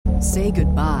Say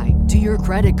goodbye to your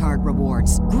credit card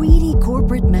rewards. Greedy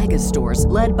corporate mega stores,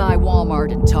 led by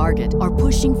Walmart and Target, are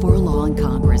pushing for a law in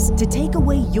Congress to take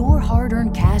away your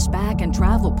hard-earned cash back and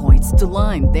travel points to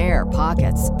line their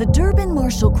pockets. The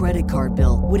Durbin-Marshall credit card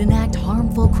bill would enact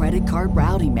harmful credit card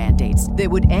routing mandates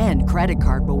that would end credit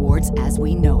card rewards as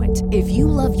we know it. If you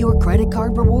love your credit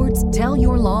card rewards, tell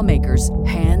your lawmakers,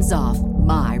 hands off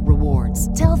my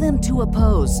rewards. Tell them to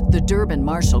oppose the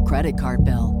Durbin-Marshall credit card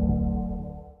bill.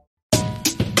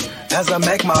 As I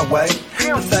make my way,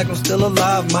 the fact I'm still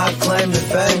alive, my claim to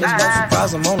fame. It's no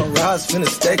surprise I'm on a rise, finna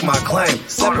stake my claim.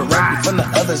 Separate me from the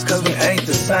others, cause we ain't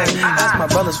the same. Ask my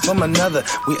brothers from another,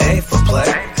 we ain't for play.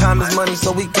 Time is money,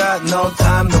 so we got no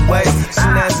time to waste.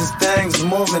 Soon as this thing's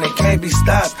moving, it can't be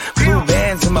stopped. Blue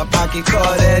bands in my pocket, call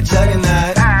that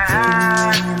juggernaut.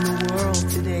 In the world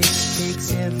today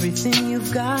takes everything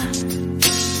you've got.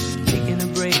 Taking a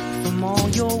break from all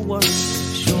your work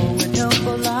sure would help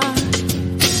a lot.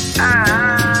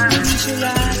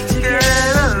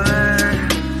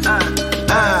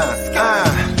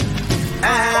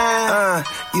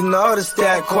 You know the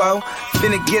stat quo.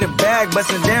 Finna get a bag,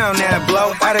 bustin' down that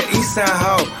blow. Out of East Side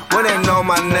Ho, where they know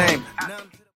my name.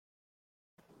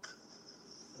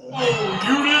 Oh,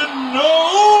 you didn't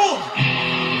know?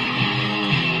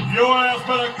 Your ass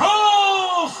better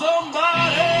call somebody.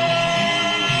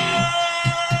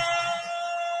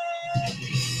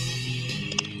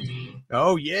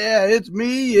 Oh, yeah, it's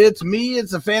me. It's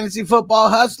the Fantasy Football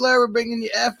Hustler. We're bringing you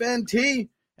FNT.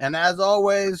 And as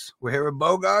always, we're here with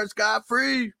Bogart Scott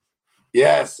Free.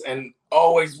 Yes, and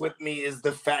always with me is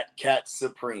the Fat Cat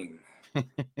Supreme.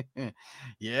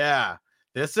 Yeah,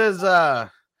 this is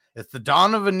it's the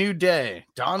dawn of a new day,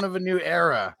 dawn of a new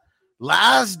era.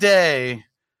 Last day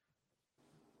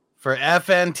for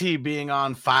FNT being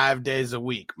on 5 days a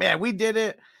week. Man, we did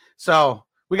it. So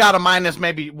we got a minus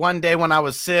maybe one day when I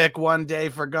was sick, one day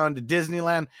for going to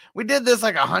Disneyland. We did this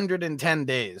like 110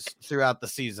 days throughout the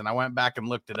season. I went back and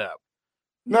looked it up.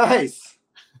 Nice.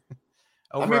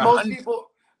 Over I mean,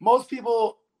 most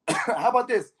people, how about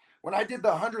this? When I did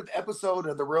the 100th episode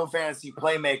of the Real Fantasy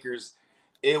Playmakers,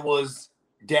 it was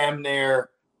damn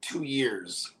near 2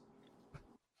 years,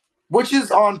 which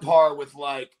is on par with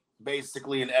like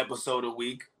basically an episode a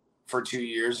week for 2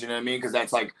 years. You know what I mean? Because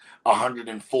that's like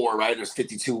 104, right? There's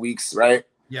 52 weeks, right?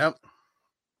 Yep.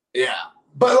 Yeah.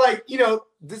 But like, you know,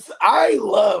 I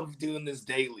love doing this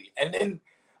daily. And then,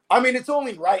 I mean, it's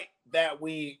only right that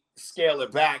we scale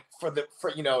it back for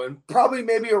you know, and probably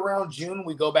maybe around June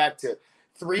we go back to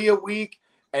 3 a week,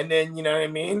 and then, you know what I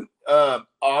mean,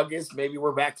 August maybe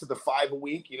we're back to the 5 a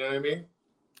week, you know what I mean?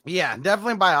 Yeah,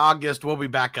 definitely by August we'll be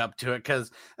back up to it,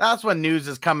 because that's when news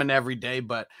is coming every day.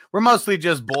 But we're mostly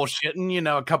just bullshitting, you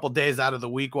know, a couple days out of the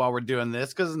week while we're doing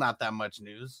this, because it's not that much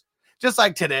news. Just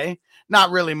like today, not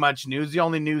really much news. The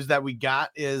only news that we got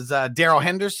is Darrell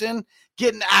Henderson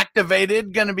getting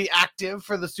activated, going to be active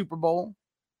for the Super Bowl.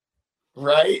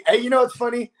 Right. Hey, you know, it's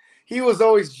funny. He was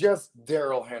always just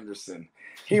Darrell Henderson.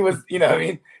 He was, you know what I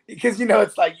mean? Because, you know,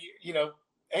 it's like, you know,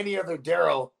 any other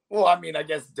Darrell. Well, I mean, I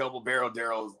guess Double Barrel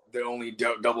Darrell's the only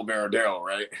Double Barrel Darrell,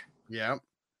 right? Yeah.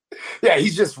 Yeah,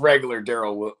 he's just regular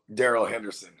Darrell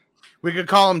Henderson. We could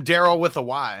call him Darrell with a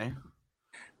Y.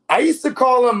 I used to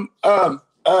call him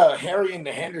Harry and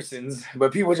the Hendersons,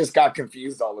 but people just got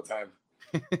confused all the time.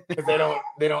 Because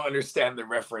they don't understand the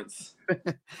reference.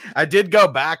 I did go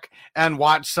back and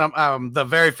watch some the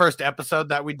very first episode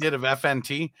that we did of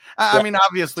FNT. I mean,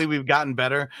 obviously we've gotten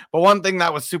better, but one thing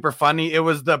that was super funny, it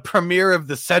was the premiere of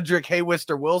the Cedric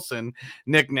Haywister Wilson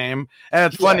nickname,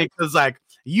 and it's funny because like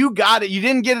you got it, you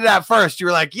didn't get it at first. You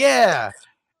were like, yeah,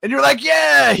 and you're like,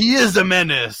 yeah, he is a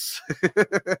menace.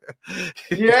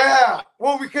 Yeah,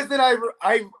 well, because then I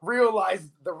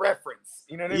realized the reference.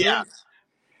 You know what I mean?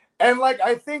 And like,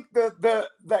 I think the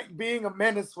that being a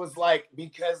menace was like,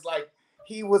 because like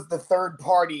he was the third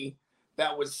party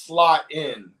that would slot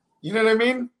in. You know what I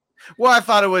mean? Well, I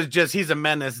thought it was just he's a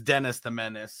menace, Dennis the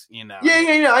Menace. You know?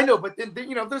 Yeah. I know, but then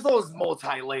you know, there's those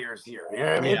multi layers here. You know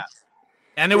what I mean? Yeah.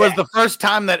 And it was the first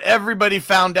time that everybody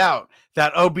found out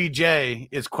that OBJ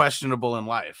is questionable in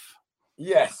life.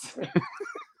 Yes.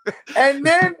 And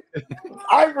then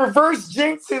I reverse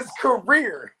jinxed his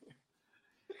career.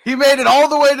 He made it all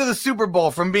the way to the Super Bowl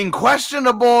from being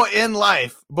questionable in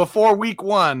life before week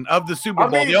 1 of the Super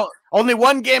Bowl. Mean, only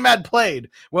one game had played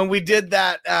when we did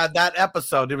that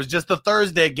episode. It was just the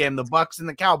Thursday game, the Bucks and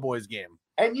the Cowboys game.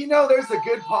 And you know, there's a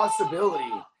good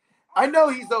possibility. I know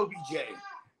he's OBJ,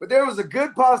 but there was a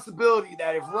good possibility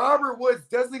that if Robert Woods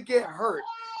doesn't get hurt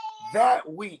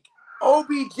that week,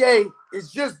 OBJ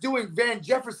is just doing Van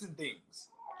Jefferson things.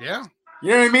 Yeah.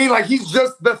 You know what I mean? Like he's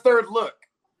just the third look.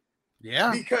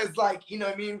 Yeah. Because, like, you know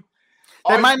what I mean?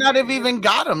 They might not have even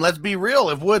got him. Let's be real.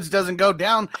 If Woods doesn't go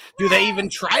down, do they even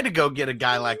try to go get a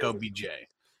guy like OBJ?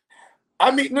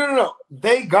 I mean, no.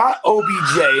 They got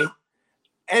OBJ,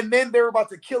 and then they were about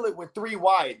to kill it with 3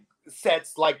 wide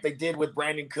sets like they did with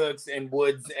Brandon Cooks and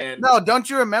Woods. And no, don't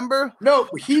you remember? No,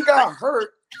 he got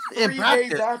hurt In 3 practice.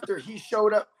 days after he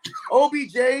showed up.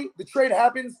 OBJ, the trade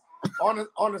happens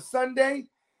on a Sunday.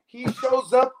 He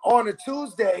shows up on a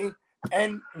Tuesday,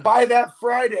 and by that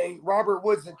Friday, Robert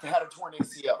Woods had a torn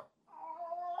ACL.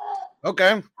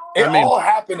 Okay. It all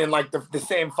happened in like the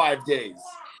same 5 days.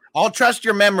 I'll trust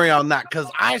your memory on that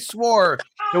because I swore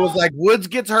it was like Woods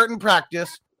gets hurt in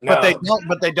practice, but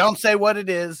they don't say what it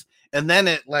is, and then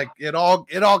it all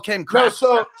came crashing.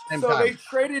 No, so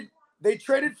they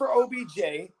traded for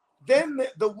OBJ. Then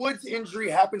the Woods injury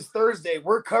happens Thursday.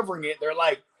 We're covering it. They're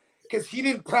like, because he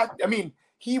didn't practice. I mean,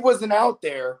 he wasn't out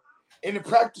there in the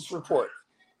practice report,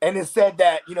 and it said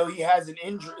that he has an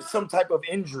injury, some type of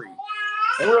injury,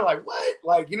 and we're like, what?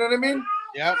 Like, you know what I mean?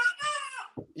 Yeah.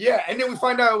 Yeah, and then we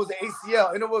find out it was an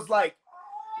ACL, and it was like,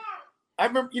 I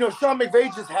remember, Sean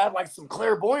McVay just had like some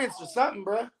clairvoyance or something,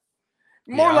 bro.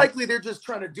 More likely, they're just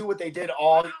trying to do what they did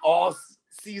all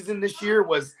season this year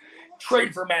was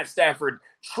trade for Matt Stafford,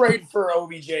 trade for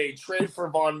OBJ, trade for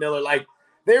Von Miller. Like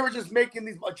they were just making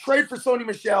these trade for Sony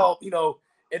Michel.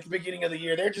 At the beginning of the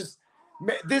year,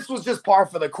 this was just par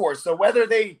for the course. So whether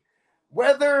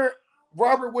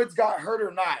Robert Woods got hurt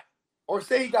or not, or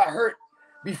say he got hurt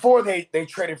before they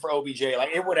traded for OBJ,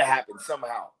 like it would have happened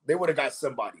somehow. They would have got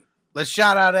somebody. Let's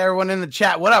shout out everyone in the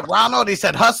chat. What up, Ronald? He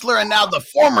said Hustler and now the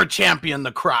former champion,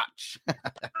 the Crotch.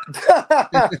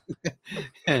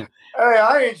 Hey,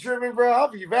 I ain't tripping, bro. I'll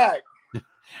be back.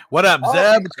 What up,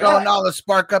 Zeb? It's going on to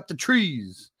spark up the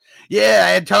trees. Yeah,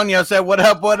 Antonio said, what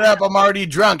up, what up? I'm already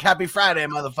drunk. Happy Friday,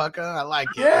 motherfucker. I like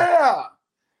it. Yeah.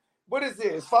 What is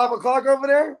it? It's 5 o'clock over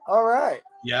there? All right.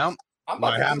 Yeah.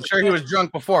 I'm sure he was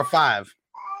drunk before 5.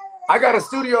 I got a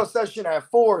studio session at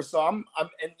 4, so I'm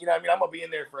gonna be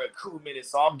in there for a cool minute,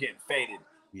 so I'm getting faded.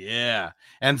 Yeah.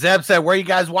 And Zeb said, where you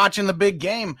guys watching the big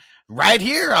game? Right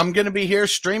here. I'm gonna be here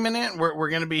streaming it. We're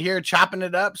gonna be here chopping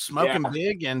it up, smoking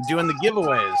big, and doing the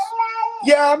giveaways.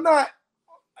 Yeah, I'm not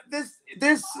this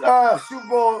Super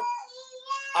Bowl.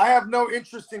 I have no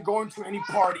interest in going to any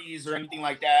parties or anything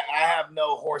like that. I have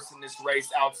no horse in this race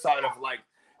outside of like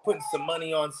putting some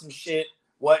money on some shit,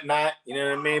 whatnot. You know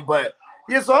what I mean? But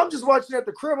yeah, so I'm just watching at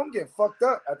the crib. I'm getting fucked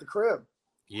up at the crib.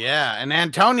 Yeah, and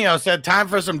Antonio said, time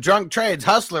for some drunk trades.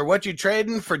 Hustler, what you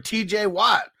trading for TJ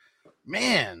Watt?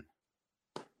 Man,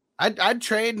 I'd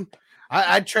trade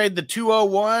the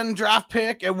 201 draft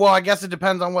pick. Well, I guess it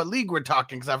depends on what league we're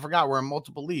talking because I forgot we're in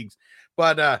multiple leagues.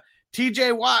 But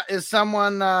TJ Watt is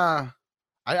someone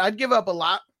I'd give up a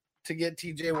lot to get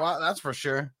TJ Watt. That's for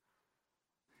sure.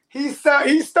 He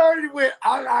started with,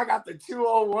 I got the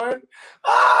 201.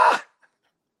 Ah!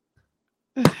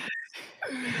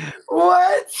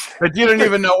 What? But you don't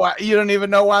even know why. You don't even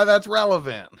know why that's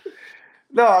relevant.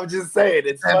 No, I'm just saying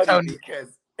it's funny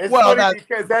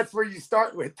because that's where you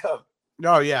start with them.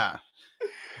 Oh yeah.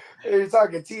 You're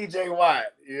talking TJ Watt.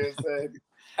 You know what I'm saying?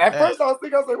 At first, I was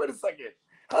like, wait a second.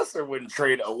 Hustler wouldn't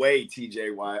trade away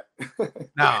TJ Watt.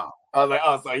 No. I was like,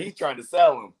 oh, so he's trying to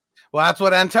sell him. Well, that's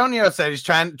what Antonio said. He's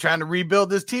trying to rebuild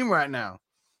this team right now.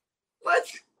 What?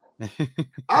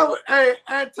 Hey,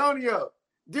 Antonio,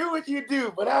 do what you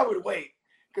do, but I would wait.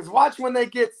 Because watch when they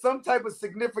get some type of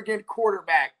significant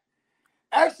quarterback.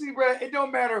 Actually, bro, it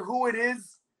don't matter who it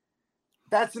is.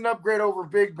 That's an upgrade over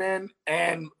Big Ben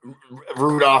and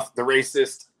Rudolph, the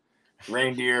racist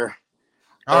reindeer.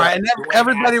 All right, and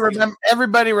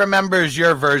everybody remembers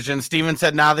your version. Steven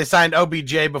said, "Now they signed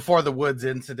OBJ before the Woods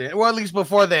incident, or at least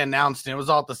before they announced it. It was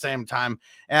all at the same time."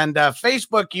 And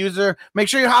Facebook user, make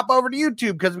sure you hop over to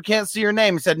YouTube because we can't see your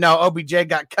name. He said, "No, OBJ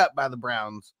got cut by the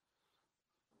Browns."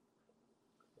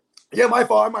 Yeah, my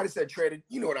fault. I might have said traded.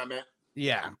 You know what I meant.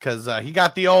 Yeah, because he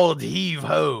got the old heave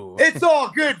ho. It's all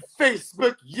good,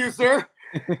 Facebook user.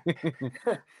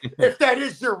 If that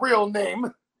is your real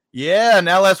name. Yeah, and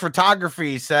LS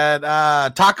Photography said,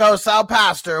 Taco Sal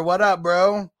Pastor, what up,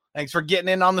 bro? Thanks for getting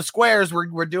in on the squares.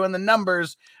 We're doing the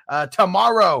numbers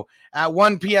tomorrow at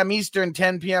 1 p.m. Eastern,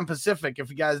 10 p.m. Pacific, if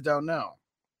you guys don't know.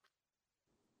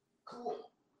 Cool.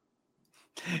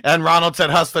 And Ronald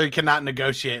said, Hustler, you cannot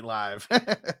negotiate live.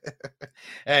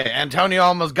 Hey, Antonio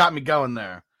almost got me going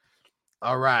there.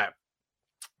 All right.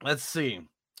 Let's see.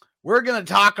 We're going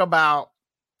to talk about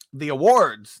the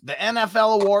awards, the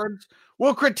NFL awards.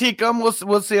 We'll critique them.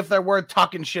 We'll see if they're worth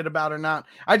talking shit about or not.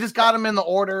 I just got them in the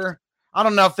order. I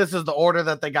don't know if this is the order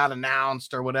that they got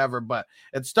announced or whatever, but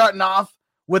it's starting off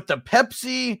with the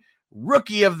Pepsi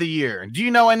Rookie of the Year. Do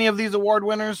you know any of these award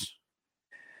winners?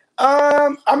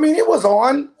 I mean, it was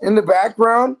on in the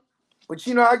background, but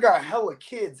I got hella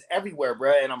kids everywhere,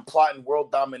 bro, and I'm plotting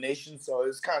world domination, so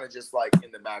it's kind of just like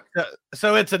in the back.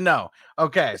 So it's a no.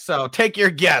 Okay, so take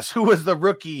your guess. Who was the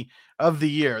Rookie of the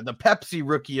Year? The Pepsi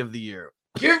Rookie of the Year.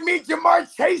 Give me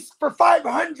Jamar Chase for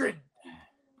 500.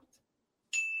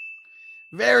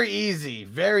 Very easy.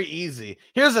 Very easy.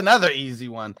 Here's another easy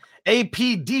one.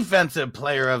 AP Defensive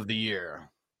Player of the Year.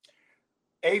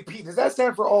 AP, does that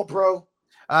stand for All Pro?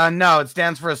 No, it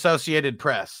stands for Associated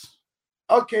Press.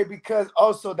 Okay, because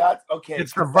also that's okay.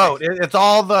 It's the vote. It's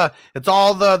all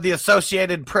the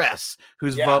Associated Press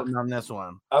who's voting on this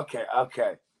one. Okay.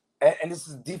 And this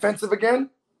is defensive again?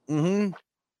 Mm-hmm.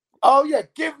 Oh yeah,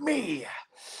 give me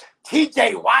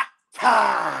TJ Watt.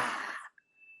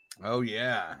 Oh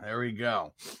yeah, there we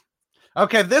go.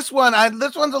 Okay, this one's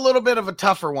a little bit of a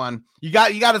tougher one. You got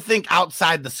to think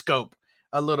outside the scope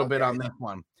a little bit on this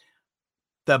one.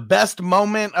 The best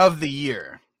moment of the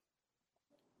year.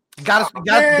 Don't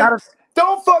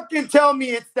fucking tell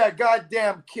me it's that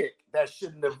goddamn kick that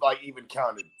shouldn't have even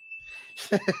counted.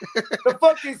 The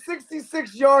fucking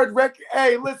 66-yard record.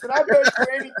 Hey, listen, I bet you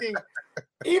anything.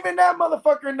 Even that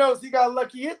motherfucker knows he got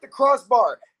lucky. He hit the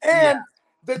crossbar, and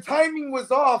the timing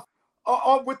was off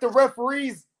with the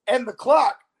referees and the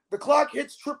clock. The clock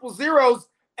hits 000,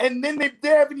 and then they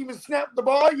haven't even snapped the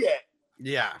ball yet.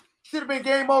 Yeah. Should have been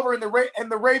game over, and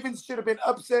the Ravens should have been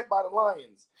upset by the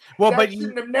Lions. Well, that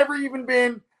shouldn't have never even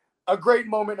been a great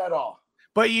moment at all.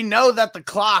 But you know that the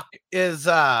clock is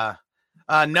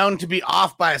known to be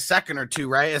off by a second or two,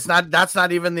 right? That's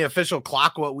not even the official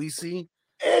clock what we see.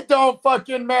 It don't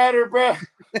fucking matter, bro.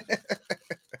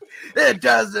 It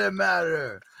doesn't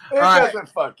matter. It doesn't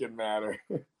fucking matter.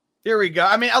 Here we go.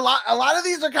 I mean, a lot of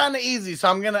these are kind of easy,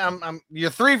 so you're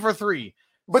 3 for 3.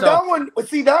 But that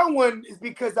one is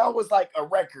because that was like a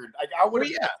record. Like I would,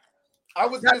 I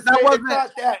was gonna say if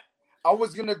not that, I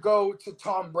was gonna go to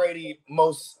Tom Brady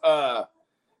most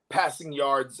passing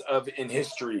yards in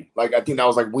history. Like I think that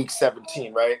was like week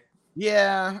 17, right?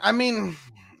 Yeah, I mean,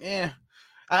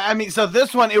 so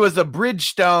this one, it was a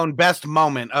Bridgestone best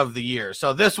moment of the year.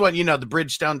 So this one, the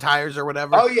Bridgestone tires or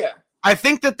whatever. Oh yeah. I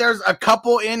think that there's a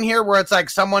couple in here where it's like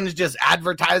someone is just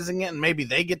advertising it and maybe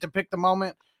they get to pick the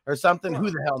moment or something.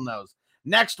 Who the hell knows?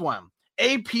 Next one,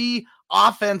 AP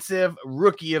Offensive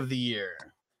Rookie of the Year.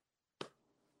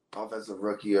 Offensive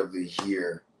Rookie of the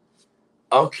Year.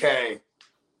 Okay.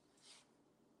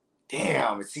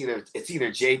 Damn, it's either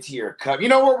JT or Cup. You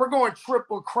know what? We're going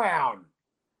Triple Crown.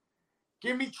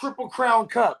 Give me Triple Crown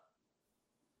Cup.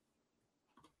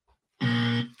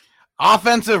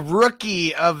 Offensive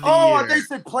Rookie of the Year. Oh, they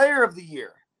said Player of the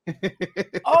Year.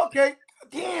 Okay.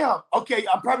 Damn. Okay,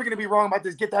 I'm probably going to be wrong about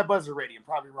this. Get that buzzer ready. I'm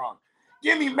probably wrong.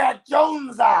 Give me Matt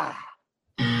Jones.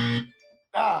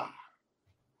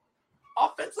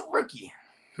 Offensive Rookie.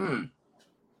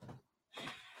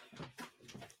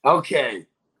 Okay.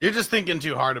 You're just thinking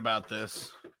too hard about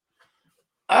this.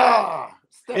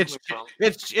 It's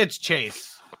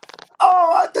Chase.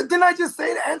 Oh, didn't I just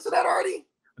say to answer that already?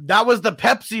 That was the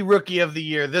Pepsi Rookie of the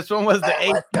Year. This one was the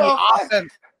AP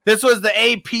offense. This was the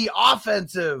AP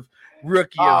Offensive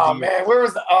Rookie of the Year. Man, where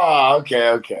was the? Oh,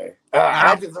 okay.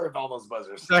 I deserved all those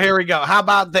buzzers. So here we go. How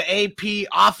about the AP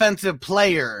Offensive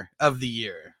Player of the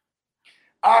Year?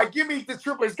 Give me the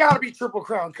triple. It's got to be Triple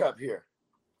Crown Cup here.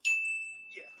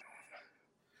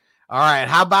 All right.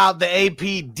 How about the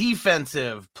AP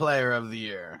Defensive Player of the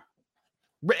Year?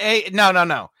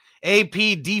 No.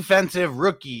 AP Defensive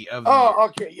Rookie of the Year. Oh,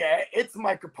 okay. Yeah, it's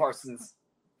Micah Parsons.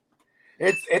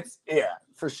 It's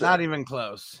for sure. Not even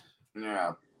close.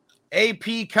 Yeah.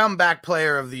 AP Comeback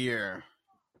Player of the Year.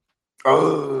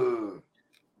 Oh.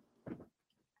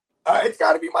 It's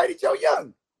got to be Mighty Joe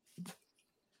Young.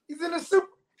 He's in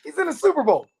a Super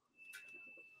Bowl.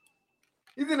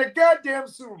 He's in a goddamn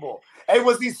Super Bowl. Hey,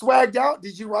 was he swagged out?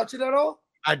 Did you watch it at all?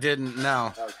 I didn't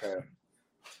know. Okay.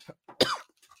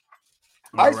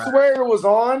 I swear it was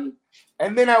on,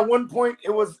 and then at one point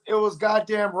it was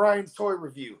goddamn Ryan's Toy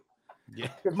Review. Yeah.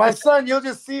 Because my son, you'll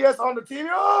just see us on the TV.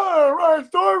 Oh, Ryan's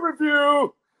Toy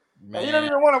Review. Man. And he doesn't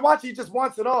even want to watch it. He just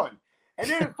wants it on. And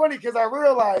then it's funny because I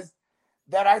realized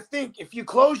that I think if you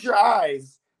close your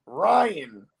eyes,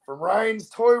 Ryan from Ryan's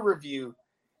Toy Review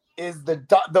is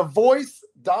the voice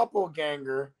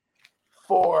doppelganger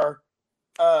for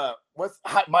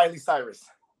Miley Cyrus.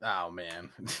 Oh man.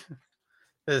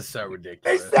 This is so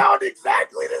ridiculous. They sound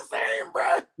exactly the same,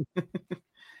 bro.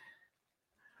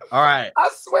 All right. I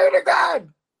swear to God.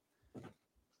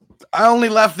 I only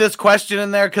left this question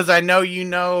in there because I know you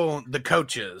know the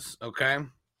coaches, okay?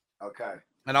 Okay.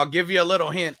 And I'll give you a little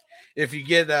hint. if you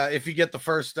get the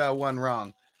first one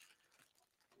wrong.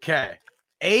 Okay.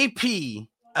 AP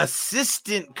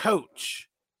assistant coach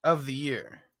of the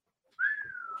year.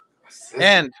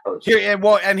 And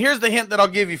here's the hint that I'll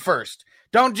give you first.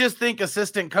 Don't just think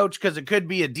assistant coach because it could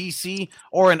be a DC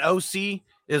or an OC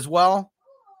as well.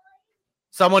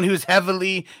 Someone who's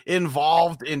heavily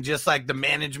involved in just like the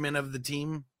management of the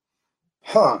team.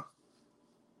 Huh.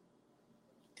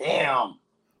 Damn.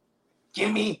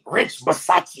 Give me Rich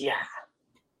Bisaccia.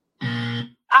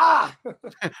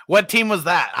 What team was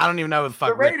that? I don't even know who the fuck.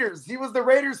 The Raiders. He was the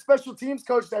Raiders special teams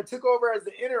coach that took over as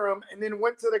the interim and then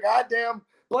went to the goddamn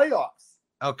playoffs.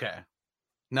 Okay.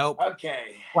 Nope.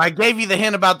 Okay. Well, I gave you the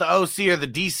hint about the OC or the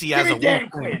DC as a Dan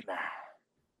Quinn.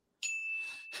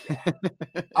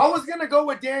 I was gonna go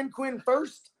with Dan Quinn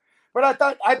first, but I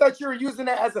thought you were using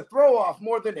that as a throw off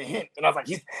more than a hint. And I was like,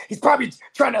 he's probably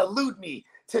trying to elude me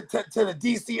to the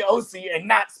DC OC and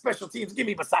not special teams. Give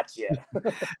me Bisaccia.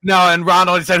 No, and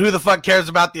Ronald said, who the fuck cares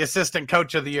about the assistant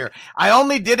coach of the year? I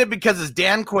only did it because it's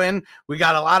Dan Quinn. We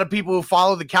got a lot of people who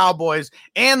follow the Cowboys,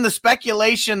 and the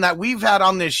speculation that we've had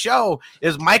on this show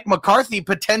is Mike McCarthy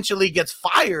potentially gets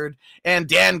fired and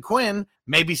Dan Quinn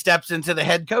maybe steps into the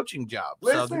head coaching job.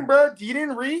 Listen, bro, you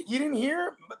didn't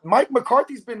hear? Mike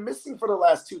McCarthy's been missing for the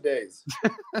last 2 days.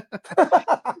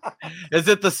 Is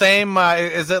it the same?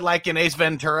 Is it like in Ace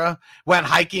Ventura? Went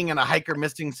hiking and a hiker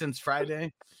missing since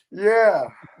Friday? Yeah.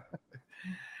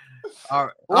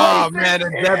 Oh, man,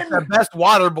 that's the best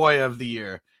water boy of the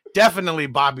year. Definitely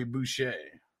Bobby Boucher.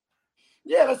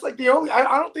 Yeah, that's like the only – I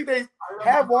don't think they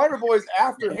have water boys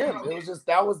after him. It was just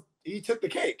he took the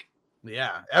cake.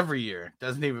 Yeah, every year.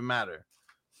 Doesn't even matter.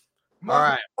 All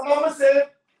right. Mama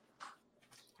said.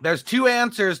 There's 2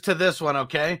 answers to this one,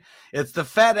 okay? It's the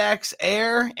FedEx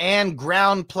Air and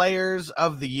Ground Players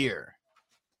of the Year.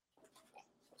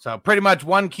 So pretty much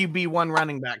 1 QB, 1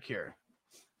 running back here.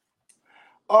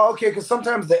 Oh, okay, because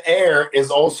sometimes the air is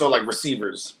also like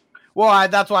receivers. Well,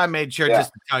 that's why I made sure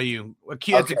just to tell you.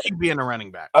 It's a QB and a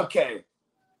running back. Okay.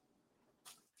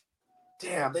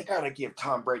 Damn, they gotta give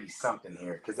Tom Brady something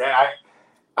here because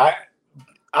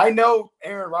I know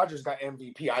Aaron Rodgers got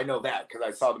MVP. I know that because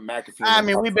I saw the McAfee. I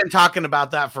mean, we've been talking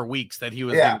about that for weeks that he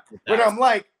was. Yeah, but I'm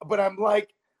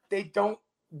like, they don't.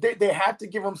 They have to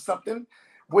give him something.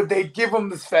 Would they give him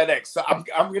this FedEx? So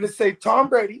I'm gonna say Tom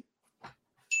Brady,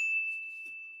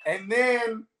 and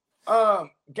then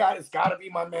it's gotta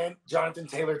be my man Jonathan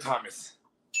Taylor Thomas.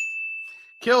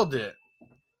 Killed it.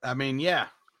 I mean, yeah.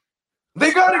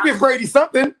 They got to give Brady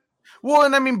something. Well,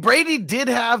 and I mean, Brady did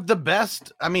have the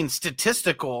best,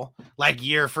 statistical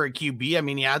year for a QB. I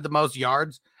mean, he had the most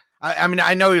yards. I mean,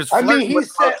 I know he was. He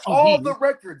set all the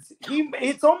records.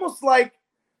 It's almost like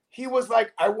he was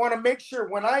like, I want to make sure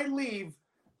when I leave,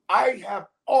 I have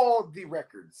all the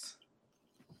records.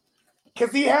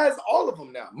 Because he has all of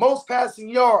them now. Most passing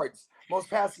yards, most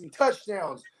passing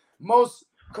touchdowns, most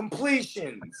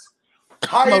completions,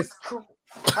 highest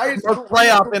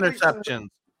playoff interceptions.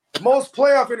 Most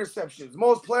playoff interceptions,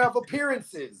 most playoff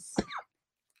appearances,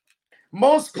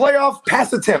 most playoff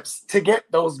pass attempts to get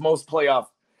those most playoff.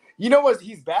 You know what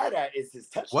he's bad at is his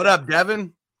touchdown. What up,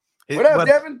 Devin?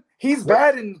 Devin? He's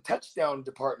bad in the touchdown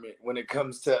department when it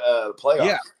comes to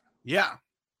playoffs. Yeah,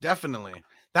 definitely.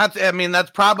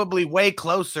 That's probably way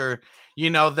closer,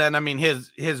 than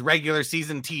his regular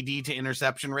season TD to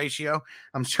interception ratio.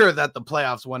 I'm sure that the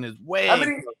playoffs one is way.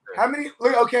 How many?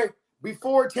 Look, okay,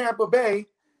 before Tampa Bay,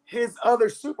 his other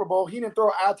Super Bowl, he didn't throw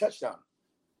a touchdown.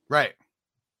 Right.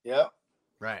 Yeah.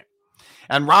 Right.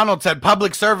 And Ronald said,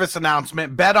 public service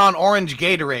announcement, bet on Orange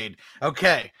Gatorade.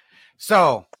 Okay.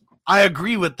 So I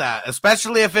agree with that,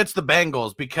 especially if it's the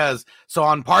Bengals, because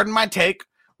on Pardon My Take,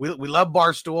 we love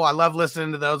Barstool. I love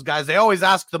listening to those guys. They always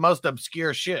ask the most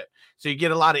obscure shit. So you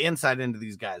get a lot of insight into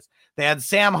these guys. They had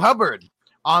Sam Hubbard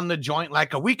on the joint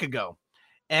like a week ago.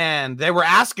 And they were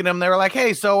asking him, they were like,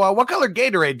 hey, so what color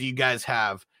Gatorade do you guys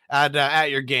have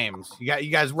at your games? You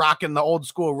guys rocking the old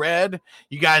school red?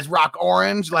 You guys rock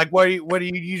orange? Like, what do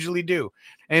you usually do?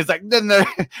 And he's like,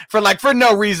 for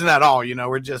no reason at all,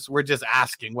 we're just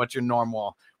asking what's your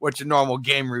normal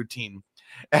game routine.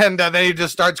 And then he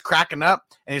just starts cracking up,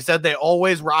 and he said they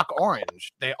always rock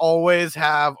orange. They always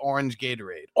have orange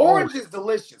Gatorade. Orange is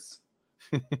delicious.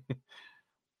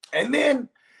 And then,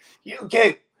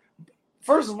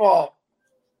 first of all,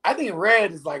 I think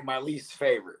red is like my least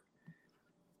favorite.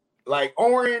 Like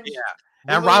orange. Yeah.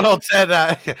 And Ronald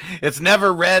said it's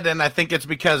never red, and I think it's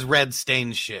because red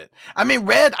stains shit. I mean,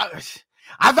 red,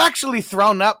 I've actually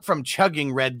thrown up from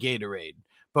chugging red Gatorade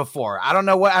before. I don't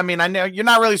know what, I know you're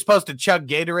not really supposed to chug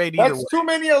Gatorade either. That's too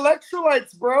many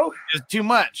electrolytes, bro. It's too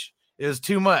much.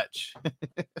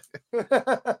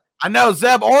 I know,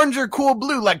 Zeb, orange or cool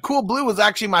blue. Like cool blue was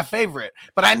actually my favorite,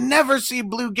 but I never see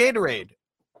blue Gatorade.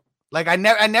 Like I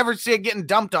never see it getting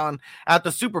dumped on at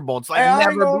the Super Bowl. It's like I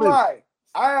never ain't gonna blue. lie.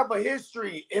 I have a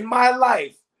history in my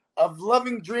life of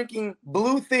loving drinking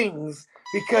blue things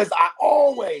because I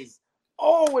always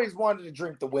wanted to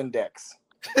drink the Windex.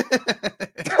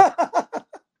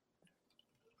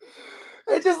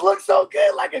 It just looks so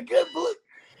good, like a good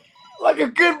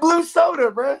blue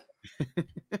soda, bro.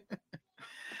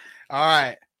 All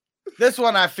right. This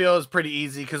one I feel is pretty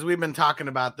easy because we've been talking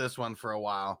about this one for a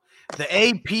while. The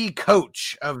AP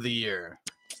Coach of the Year.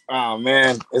 Oh,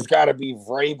 man. It's got to be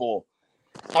Vrabel.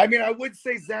 I mean, I would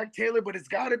say Zach Taylor, but it's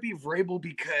got to be Vrabel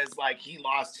because, like, he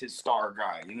lost his star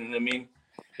guy. You know what I mean?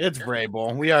 It's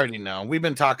Vrabel. We already know. We've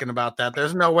been talking about that.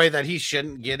 There's no way that he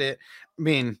shouldn't get it. I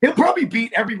mean, he'll probably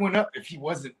beat everyone up if he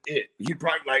wasn't it. He'd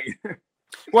probably, like...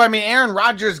 Well, I mean, Aaron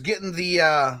Rodgers getting the,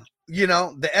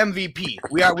 the MVP.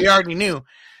 We already knew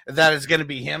that it's going to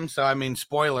be him. So, I mean,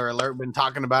 spoiler alert, been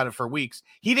talking about it for weeks.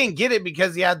 He didn't get it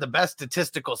because he had the best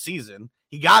statistical season.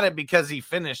 He got it because he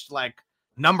finished like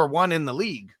number one in the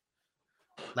league.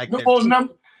 Like, you're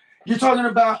talking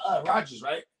about Rodgers,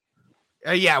 right?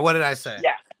 Yeah. What did I say?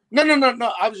 Yeah.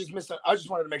 No. I was just missing. I just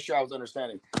wanted to make sure I was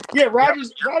understanding. Yeah,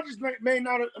 Rodgers may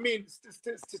not have, I mean,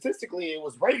 statistically, it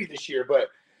was Brady this year, but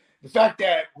the fact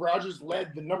that Rodgers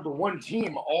led the number one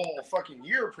team all fucking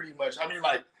year, pretty much. I mean,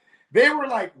 like, they were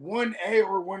like 1A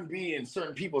or 1B in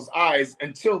certain people's eyes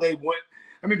until they went.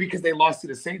 I mean, because they lost to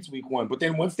the Saints week 1. But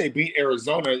then once they beat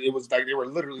Arizona, it was like they were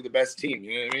literally the best team.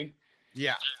 You know what I mean?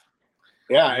 Yeah.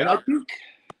 Yeah. And I think,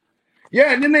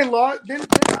 and then they lost. Then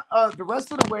the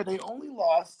rest of the way, they only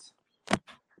lost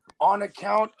on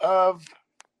account of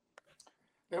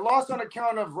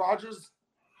Rodgers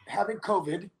having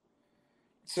COVID.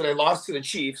 So they lost to the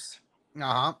Chiefs.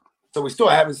 Uh-huh. So we still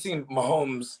haven't seen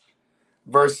Mahomes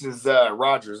versus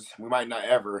Rodgers. We might not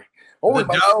ever. Oh, the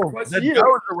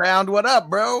Doe's around. What up,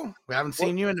 bro? We haven't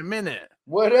seen you in a minute.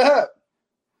 What up?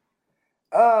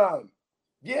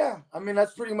 Yeah. I mean,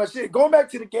 that's pretty much it. Going back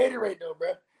to the Gatorade, though,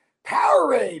 bro.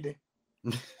 Powerade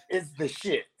is the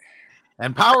shit.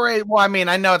 And Powerade, well, I mean,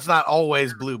 I know it's not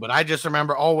always blue, but I just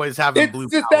remember always having blue.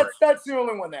 That's the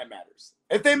only one that matters.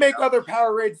 If they make other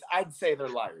Powerades, I'd say they're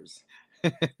liars.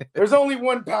 There's only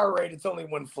one Powerade. It's only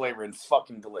one flavor, and it's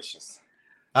fucking delicious.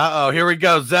 Uh-oh, here we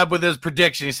go. Zeb with his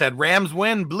prediction. He said Rams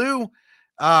win blue,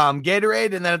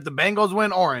 Gatorade, and then if the Bengals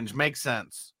win orange. Makes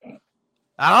sense.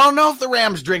 I don't know if the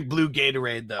Rams drink blue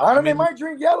Gatorade, though. I mean, they might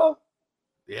drink yellow.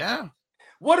 Yeah.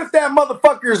 What if that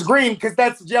motherfucker is green because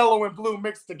that's yellow and blue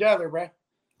mixed together, bro?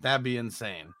 That'd be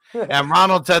insane. And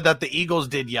Ronald said that the Eagles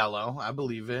did yellow. I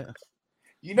believe it.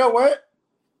 You know what?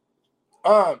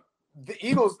 The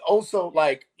Eagles also,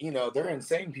 like, they're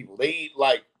insane people. They eat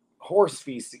like horse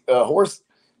feces.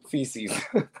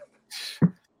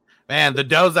 Man, the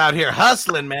Doe's out here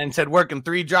hustling, man. Said working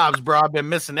 3 jobs, bro. I've been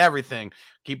missing everything.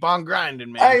 Keep on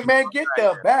grinding, man. Hey, man, get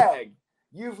the bag.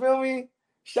 You feel me?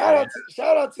 Shout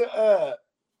out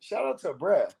to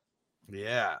bruh.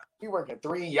 Yeah. He working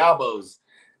 3 yabos.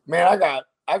 Man,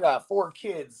 I got 4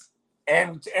 kids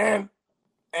and a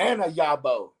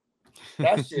yabo.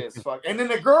 That shit is fuck. And then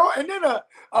a girl, and then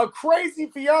a crazy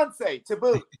fiance to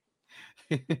boot.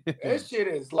 That shit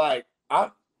is like,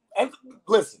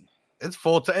 listen. It's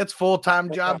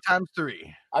full-time job times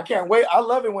 3. I can't wait. I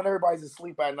love it when everybody's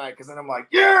asleep at night because then I'm like,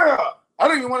 yeah, I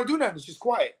don't even want to do nothing. It's just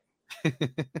quiet. You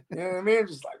know what I mean?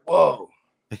 Just like, whoa.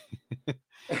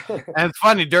 And it's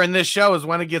funny, during this show is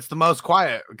when it gets the most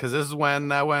quiet because this is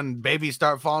when babies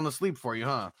start falling asleep for you,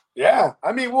 huh? Yeah.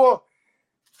 I mean, well,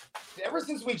 ever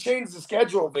since we changed the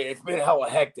schedule, man, it's been hella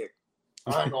hectic.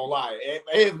 I ain't gonna lie.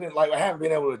 It's been like I haven't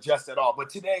been able to adjust at all. But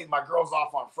today, my girl's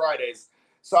off on Fridays.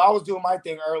 So I was doing my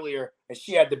thing earlier, and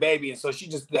she had the baby, and so she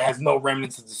just has no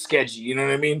remnants of the schedule. You know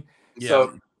what I mean? Yeah.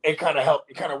 So it kind of helped.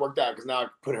 It kind of worked out because now I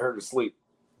put her to sleep.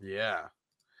 Yeah.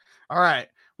 All right.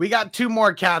 We got 2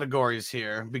 more categories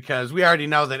here because we already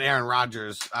know that Aaron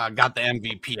Rodgers got the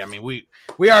MVP. I mean, we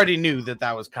already knew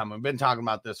that was coming. We've been talking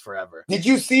about this forever. Did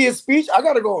you see his speech? I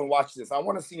got to go and watch this. I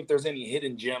want to see if there's any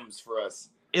hidden gems for us.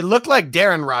 It looked like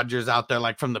Darren Rodgers out there,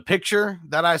 like from the picture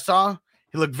that I saw.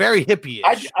 He looked very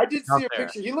hippie-ish. I did see a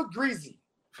picture. He looked greasy.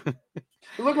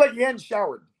 He looked like he hadn't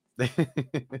showered.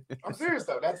 I'm serious,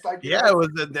 though. That's like... Yeah, it was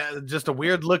just a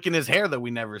weird look in his hair that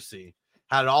we never see.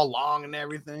 Had it all long and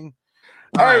everything.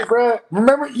 Hey, bro.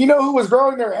 Remember, who was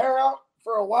growing their hair out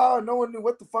for a while and no one knew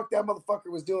what the fuck that motherfucker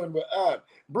was doing? But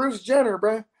Bruce Jenner,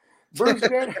 bro. Bruce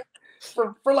Jenner.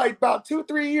 For like about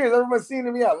 2-3 years, everyone's seen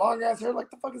him. He had long ass hair. Like,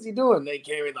 the fuck is he doing? They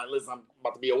came in like, listen, I'm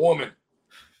about to be a woman.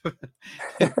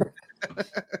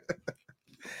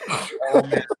 Oh,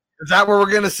 man. Is that what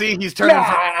we're gonna see? He's turning.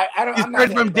 I don't. He's I'm not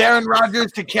turned from that Darren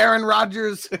Rogers to Karen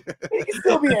Rogers. He can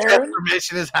still be Aaron.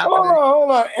 Transformation is happening.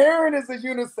 Hold on. Aaron is a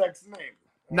unisex name.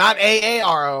 Not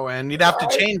AARON. You'd have to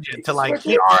change it to like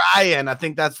KRIN. I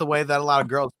think that's the way that a lot of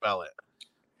girls spell it.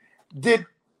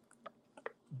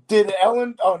 Did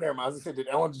Ellen? Oh, never mind. I was gonna say,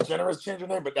 did Ellen DeGeneres change her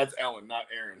name? But that's Ellen, not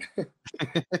Aaron.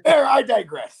 There, I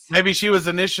digress. Maybe she was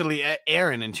initially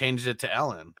Aaron and changed it to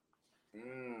Ellen.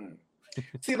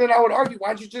 See, then I would argue, why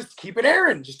don't you just keep it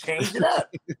Aaron? Just change it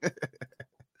up.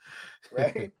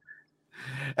 Right?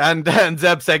 And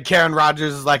Zeb said Karen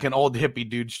Rogers is like an old hippie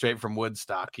dude straight from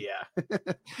Woodstock. Yeah.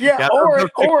 Yeah, or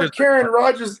Karen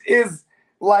Rogers is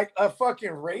like a fucking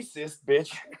racist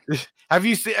bitch. Have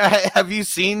you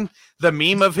seen the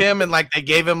meme of him and like they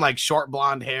gave him like short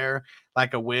blonde hair,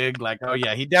 like a wig? Like, oh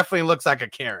yeah, he definitely looks like a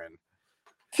Karen.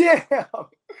 Yeah.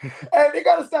 Hey, they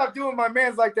gotta stop doing my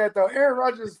mans like that though. Aaron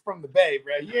Rodgers is from the Bay,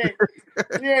 bro. He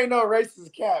ain't no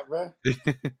racist cat, bro.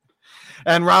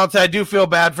 And Ronald said, I do feel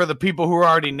bad for the people who are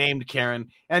already named Karen.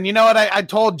 And you know what? I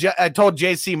told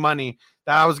JC Money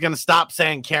that I was gonna stop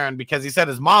saying Karen because he said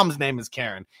his mom's name is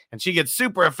Karen, and she gets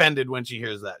super offended when she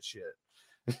hears that shit.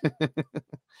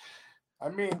 I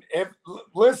mean,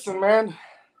 listen, man,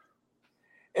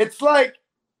 it's like,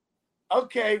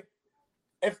 okay,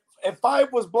 if I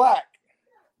was black,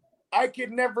 I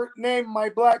could never name my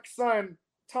black son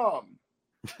Tom.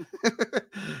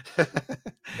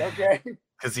 Okay,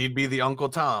 because he'd be the Uncle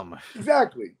Tom.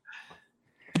 Exactly.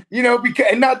 You know, because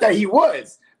and not that he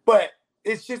was, but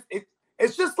it's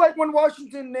just like when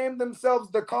Washington named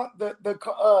themselves the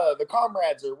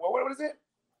comrades, or what is it?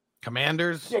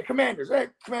 Commanders? Yeah, commanders. Hey,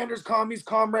 commanders, commies,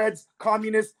 comrades,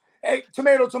 communists. Hey,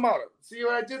 tomato. See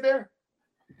what I did there?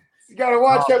 You got to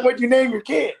watch that what you name your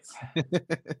kids.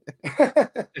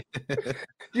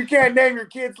 You can't name your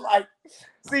kids like,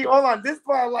 see, hold on. This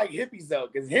part I like hippies, though,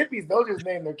 because hippies, they'll just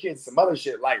name their kids some other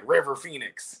shit like River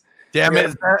Phoenix. Damn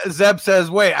it. Zeb says,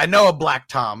 wait, I know a Black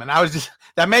Tom. And I was just,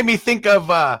 that made me think of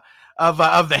The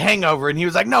Hangover. And he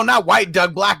was like, no, not White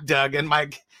Doug, Black Doug. And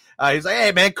Mike, he's like,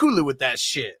 hey, man, cool it with that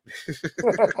shit.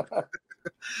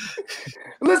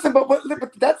 Listen, but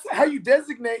that's how you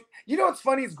designate. You know what's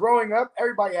funny is growing up,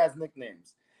 everybody has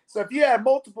nicknames. So if you had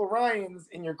multiple Ryans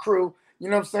in your crew, you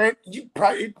know what I'm saying? You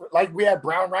probably, like we had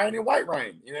Brown Ryan and White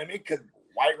Ryan. You know what I mean? Because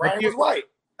White Ryan was white.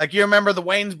 Like you remember the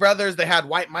Wayans brothers? They had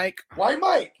White Mike. White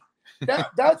Mike.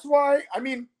 That's why, I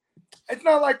mean, it's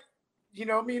not like, you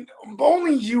know, I mean,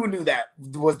 only you knew that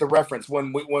was the reference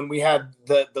when we had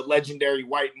the legendary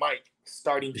White Mike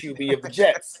starting QB of the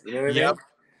Jets. You know what I mean?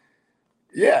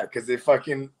 Yeah, because they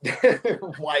fucking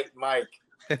White Mike.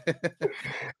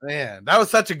 Man, that was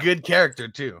such a good character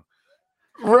too.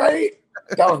 Right?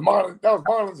 That was Marlon's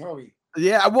homie.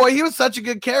 Yeah, boy, he was such a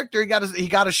good character. He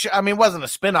got a show. I mean, it wasn't a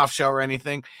spin-off show or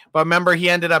anything, but remember he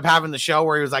ended up having the show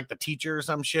where he was like the teacher or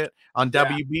some shit on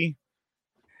WB.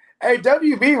 Hey,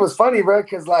 WB was funny, bro,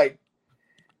 because like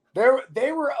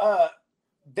they were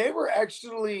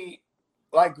actually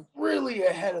like really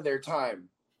ahead of their time.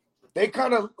 They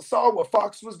kind of saw what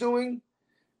Fox was doing,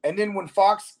 and then when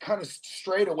Fox kind of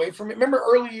strayed away from it, remember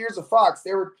early years of Fox,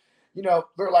 they were, you know,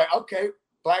 they're like, okay,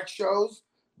 black shows,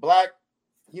 black,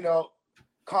 you know,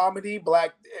 comedy,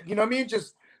 black, you know what I mean?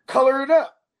 Just color it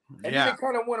up. And then they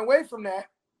kind of went away from that.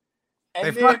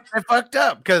 And they fucked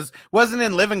up because wasn't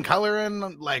in Living Color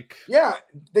and like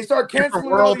they started canceling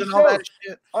World and all that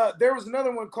shit. There was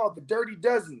another one called The Dirty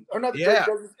Dozen, or not The Dirty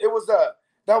Dozen. It was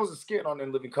that was a skit on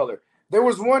In Living Color. There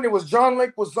was one. It was John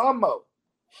Leguizamo.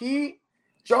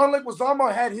 John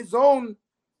Leguizamo had his own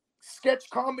sketch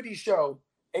comedy show.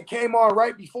 It came on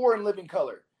right before In Living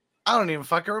Color. I don't even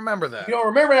fucking remember that. You don't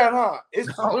remember that, huh? It's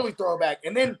really throwback.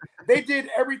 And then they did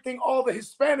everything, all the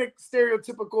Hispanic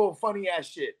stereotypical funny ass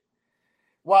shit.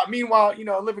 Meanwhile, you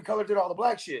know, Living Color did all the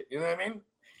black shit. You know what I mean?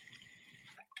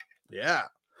 Yeah.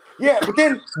 Yeah, but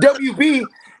then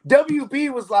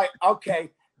WB was like,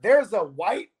 okay, there's a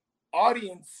white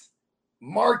audience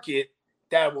market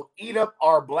that will eat up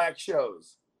our black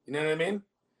shows. You know what I mean?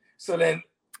 So then,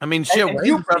 I mean, shit.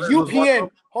 UPN.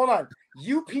 Hold on.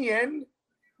 UPN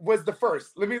was the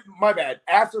first. My bad.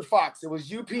 After Fox, it was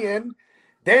UPN.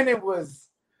 Then it was.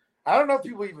 I don't know if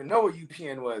people even know what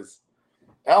UPN was.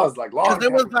 That was like long.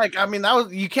 It was like, I mean, that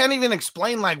was, you can't even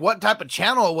explain like what type of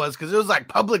channel it was because it was like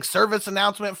public service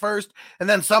announcement first, and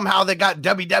then somehow they got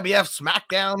WWF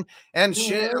SmackDown and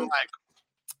shit. And like,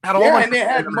 and they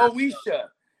had Moesha.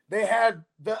 They had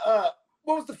the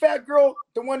what was the fat girl?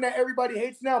 The one that everybody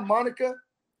hates now, Monica,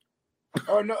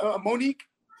 or no, Monique.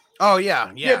 Oh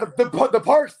yeah.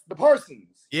 The Parsons.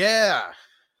 Yeah.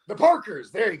 The Parkers.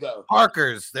 There you go.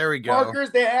 Parkers. There we go. Parkers.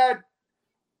 They had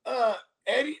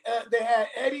Eddie. They had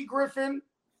Eddie Griffin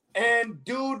and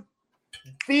dude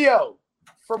Theo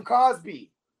from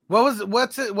Cosby. What's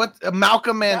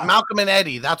Malcolm and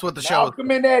Eddie? That's what the show was.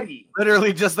 Malcolm and Eddie.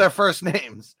 Literally just their first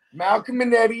names. Malcolm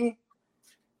and Eddie.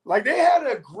 Like they had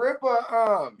a grip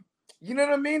of you know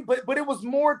what I mean? But it was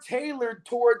more tailored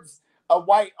towards a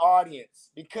white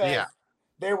audience because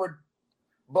they were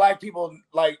black people,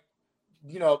 like,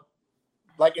 you know,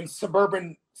 like in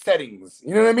suburban settings.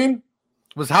 You know what I mean?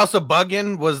 Was House of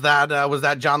Buggin'? Was that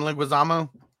John Leguizamo?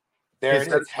 There it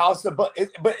is. House of but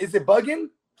is it Buggin'?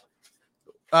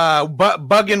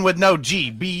 Buggin' with no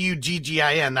G,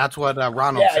 Buggin. That's what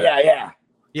Ronald said.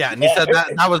 Yeah, and he said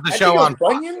that was the show on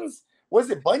Bunions. Was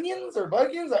it Bunions or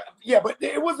Buggins? Yeah, but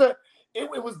it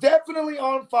was definitely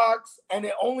on Fox, and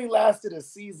it only lasted a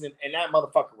season, and that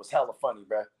motherfucker was hella funny,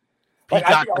 bro. Like,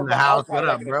 Peacock in the house. What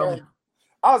up, bro?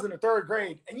 I was in the 3rd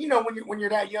grade, and you know when you're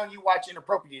that young, you watch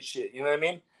inappropriate shit. You know what I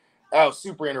mean? That was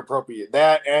super inappropriate.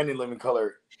 That and In Living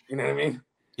Color. You know what I mean?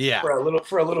 Yeah.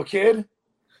 For a little kid.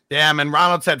 Damn, and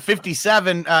Ronald said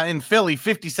 57 in Philly.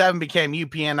 57 became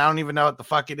UPN. I don't even know what the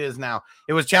fuck it is now.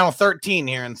 It was channel 13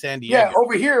 here in San Diego. Yeah,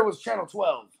 over here it was channel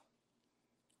 12.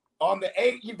 On the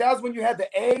A, that's when you had the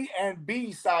A and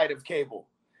B side of cable.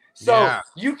 So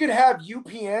you could have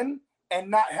UPN and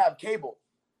not have cable.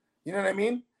 You know what I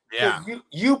mean? Yeah.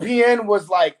 UPN was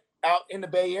like out in the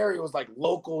Bay Area, was like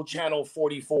local channel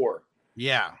 44.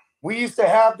 Yeah. We used to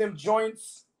have them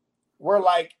joints where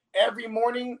like every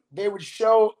morning they would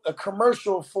show a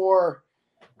commercial for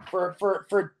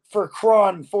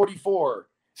Cron 44.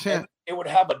 And it would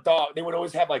have a dog. They would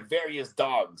always have like various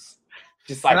dogs.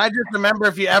 Just like, and I just remember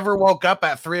if you ever woke up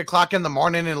at 3:00 in the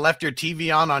morning and left your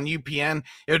TV on UPN,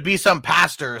 it would be some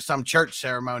pastor or some church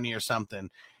ceremony or something.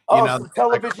 You know, some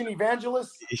television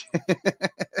evangelist.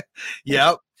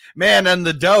 Yep. Man, and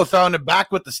the dough throwing it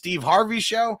back with the Steve Harvey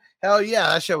show. Hell yeah,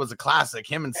 that show was a classic.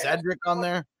 Him and Cedric on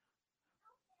there.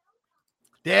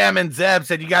 Damn, and Zeb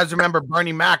said, you guys remember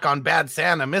Bernie Mac on Bad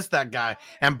Santa? Missed that guy.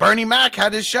 And Bernie Mac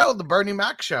had his show, the Bernie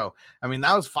Mac show. I mean,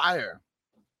 that was fire.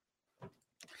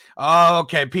 Oh,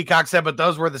 okay. Peacock said, but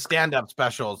those were the stand-up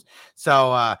specials.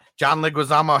 So John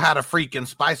Leguizamo had a freak in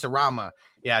Spice-A-Rama.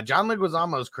 Yeah, John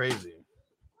Leguizamo is crazy.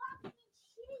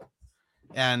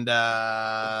 And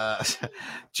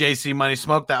JC Money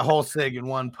smoked that whole cig in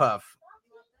one puff.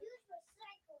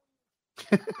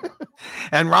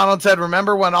 And Ronald said,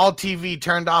 remember when all TV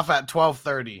turned off at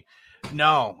 12:30?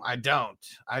 No, I don't.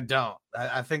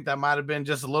 I think that might have been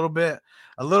just a little bit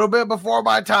before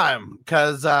my time.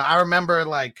 Because I remember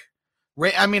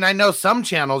I know some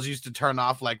channels used to turn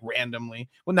off like randomly.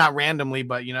 Well, not randomly,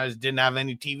 but just didn't have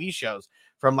any TV shows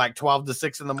from like 12 to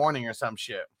 6 in the morning or some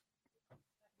shit.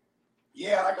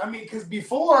 Yeah, because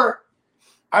before,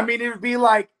 it would be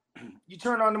like you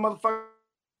turn on the motherfucker.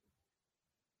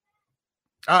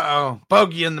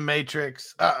 Bogey in the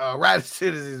Matrix. Right as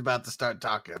soon as he's about to start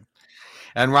talking.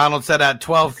 And Ronald said at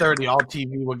 12:30, all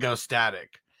TV would go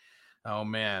static. Oh,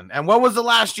 man. And what was the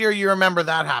last year you remember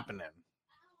that happening?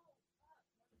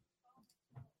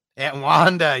 Aunt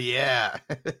Wanda, yeah.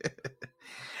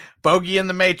 Bogey in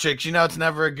the Matrix. It's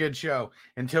never a good show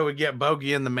until we get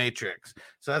Bogey in the Matrix.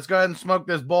 So let's go ahead and smoke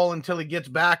this bowl until he gets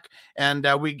back. And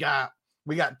we got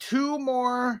 2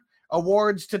 more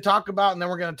awards to talk about, and then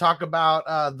we're going to talk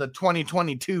about the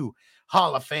 2022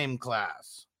 Hall of Fame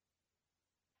class.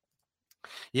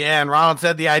 Yeah, and Ronald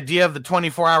said the idea of the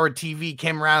 24-hour TV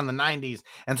came around in the 90s.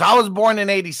 And so I was born in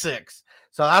 86.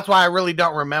 So that's why I really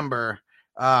don't remember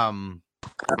the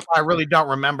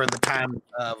time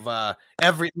of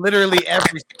literally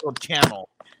every single channel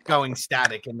going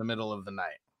static in the middle of the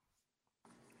night.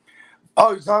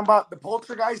 Oh, you're talking about the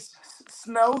Poltergeist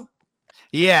snow?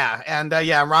 Yeah, and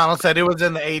Ronald said it was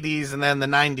in the 80s, and then the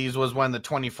 90s was when the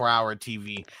 24-hour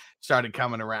TV started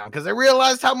coming around because they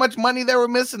realized how much money they were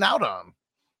missing out on.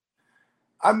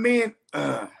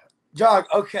 Jog,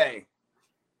 okay.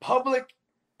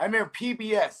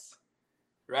 PBS,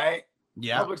 right?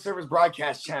 Yeah. Public Service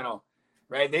Broadcast Channel,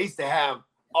 right? They used to have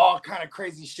all kind of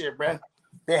crazy shit, bro.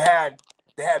 They had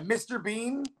Mr.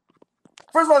 Bean.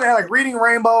 First of all, they had like Reading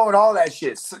Rainbow and all that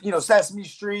shit. Sesame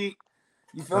Street.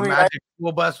 You feel me? Magic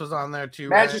School Bus was on there too.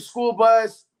 Magic School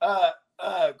Bus.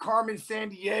 Carmen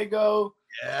Sandiego.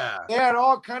 Yeah. They had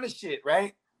all kind of shit,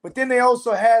 right? But then they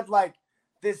also had like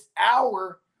this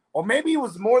hour, or maybe it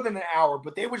was more than an hour,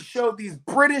 but they would show these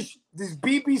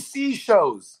BBC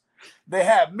shows. They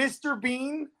had Mr.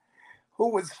 Bean,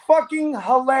 who was fucking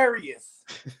hilarious.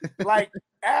 Like,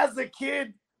 as a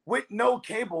kid with no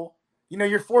cable,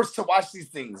 you're forced to watch these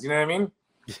things. You know what I mean?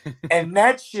 And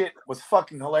that shit was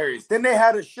fucking hilarious. Then they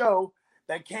had a show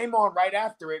that came on right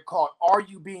after it called Are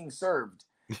You Being Served?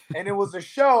 And it was a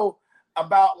show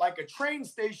about like a train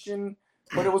station,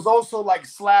 but it was also like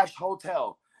 /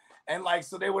 hotel. And like,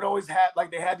 so they would always have,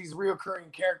 like, they had these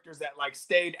reoccurring characters that like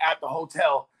stayed at the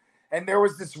hotel. And there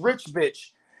was this rich bitch,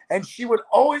 and she would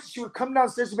come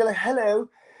downstairs and be like, hello,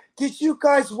 did you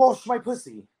guys wash my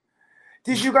pussy?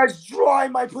 Did you guys dry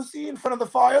my pussy in front of the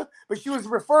fire? But she was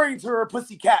referring to her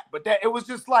pussy cat, but that it was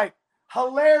just like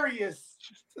hilarious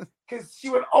because she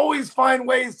would always find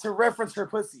ways to reference her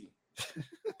pussy,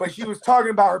 but she was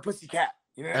talking about her pussy cat.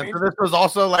 You know what I mean? So this was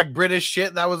also like British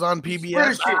shit that was on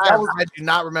PBS. I do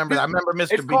not remember that. I remember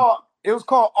Mr. Bean. It was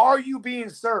called Are You Being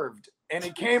Served? And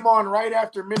it came on right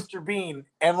after Mr. Bean.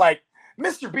 And like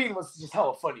Mr. Bean was just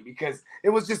hella funny because it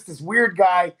was just this weird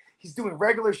guy. He's doing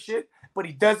regular shit, but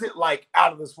he does it like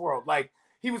out of this world. Like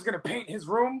he was gonna paint his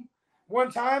room one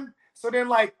time. So then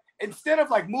like instead of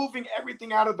like moving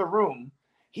everything out of the room,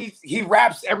 he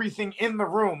wraps everything in the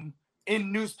room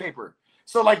in newspaper.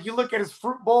 So like you look at his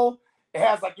fruit bowl, it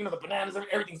has like, you know, the bananas,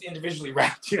 everything's individually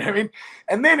wrapped, you know what I mean?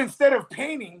 And then instead of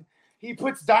painting, he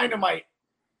puts dynamite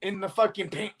in the fucking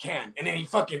paint can and then he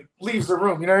fucking leaves the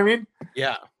room, you know what I mean?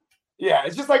 Yeah. Yeah,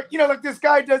 it's just like, you know, like this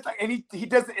guy does, and he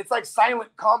does it, it's like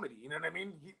silent comedy, you know what I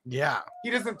mean? He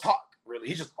doesn't talk really.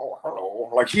 He just, oh, hello.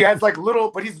 Like he has like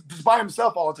little, but he's just by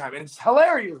himself all the time. And it's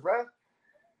hilarious, bro.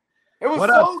 It was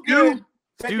so good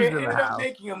that they ended up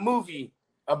making a movie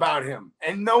about him.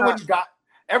 And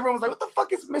everyone was like, what the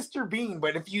fuck is Mr. Bean?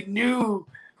 But if you knew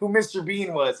who Mr.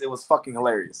 Bean was, it was fucking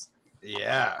hilarious.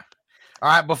 Yeah. All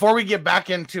right, before we get back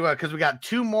into it, because we got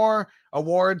 2 more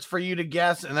awards for you to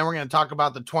guess, and then we're going to talk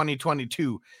about the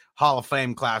 2022 Hall of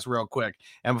Fame class real quick.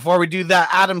 And before we do that,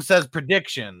 Adam says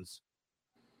predictions.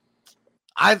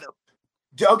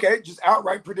 Okay, just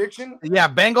outright prediction? Yeah,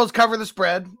 Bengals cover the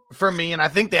spread for me, and I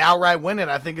think they outright win it.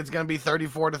 I think it's going to be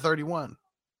 34-31.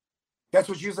 That's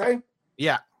what you say?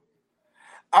 Yeah.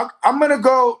 I'm going to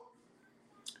go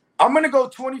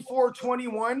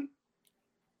 24-21.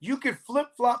 You could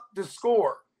flip-flop the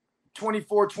score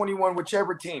 24-21,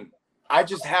 whichever team. I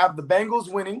just have the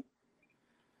Bengals winning.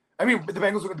 I mean, the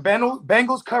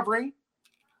Bengals covering,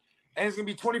 and it's going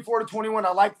to be 24-21.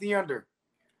 I like the under.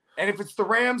 And if it's the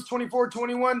Rams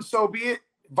 24-21, so be it.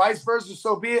 Vice versa,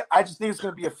 so be it. I just think it's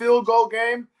going to be a field goal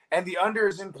game, and the under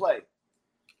is in play.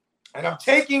 And I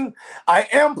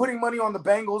am putting money on the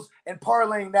Bengals and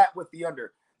parlaying that with the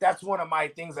under. That's one of my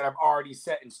things that I've already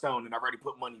set in stone, and I've already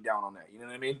put money down on that. You know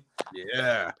what I mean?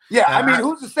 Yeah. Yeah, I mean,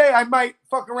 who's to say I might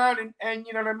fuck around and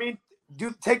you know what I mean?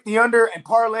 Take the under and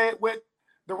parlay it with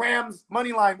the Rams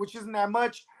money line, which isn't that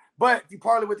much. But if you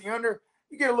parlay with the under,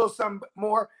 you get a little something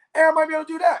more. And I might be able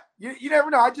to do that. You never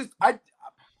know.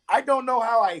 I don't know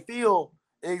how I feel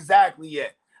exactly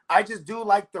yet. I just do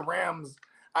like the Rams.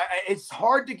 It's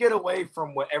hard to get away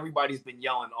from what everybody's been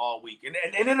yelling all week. And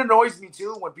it annoys me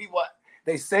too when people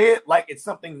they say it like it's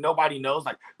something nobody knows.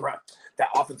 Like, bro, that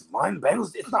offensive line,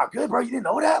 Bengals, it's not good, bro. You didn't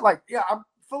know that? Like, yeah, I'm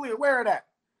fully aware of that.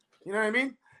 You know what I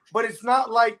mean? But it's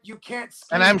not like you can't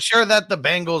scheme. And I'm sure that the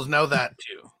Bengals know that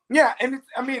too. Yeah, and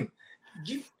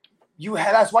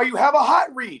that's why you have a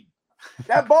hot read.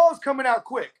 That ball is coming out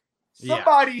quick.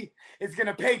 Somebody is going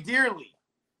to pay dearly.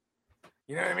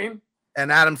 You know what I mean?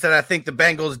 And Adam said, I think the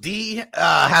Bengals D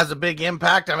has a big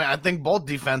impact. I mean, I think both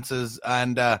defenses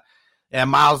and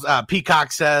Miles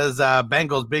Peacock says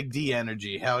Bengals big D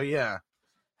energy. Hell yeah.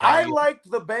 I like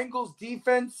the Bengals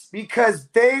defense because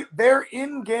their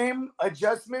in-game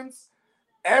adjustments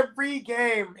every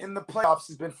game in the playoffs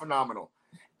has been phenomenal.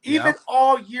 Even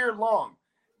all year long.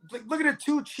 Look at the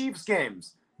 2 Chiefs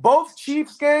games. Both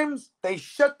Chiefs games, they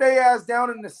shut their ass down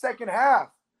in the second half.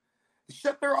 They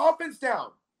shut their offense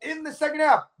down in the second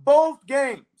half. Both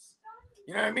games.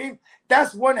 You know what I mean?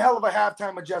 That's one hell of a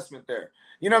halftime adjustment there.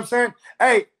 You know what I'm saying?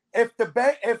 Hey, if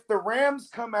the Rams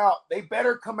come out, they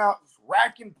better come out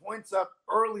racking points up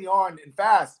early on and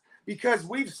fast because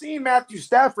we've seen Matthew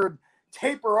Stafford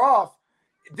taper off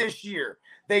this year.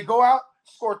 They go out,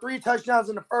 score 3 touchdowns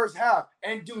in the first half,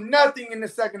 and do nothing in the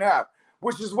second half,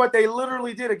 which is what they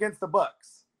literally did against the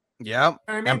Bucs. Yeah. You know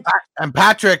what I mean? And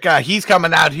Patrick, he's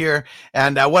coming out here.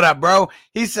 And what up, bro?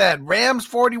 He said Rams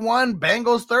 41,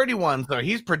 Bengals 31. So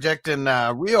he's projecting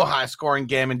a real high scoring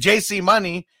game. And JC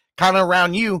Money, kind of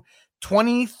around you,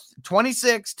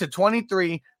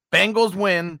 26-23. Bengals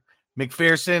win.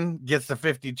 McPherson gets the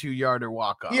 52-yarder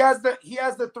walk off. He has that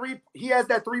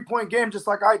 3-point game just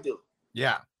like I do.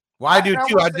 Yeah. Well, I do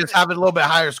too. I just have it a little bit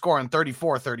higher scoring,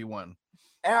 34-31.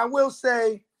 And I will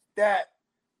say that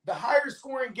the higher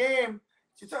scoring game,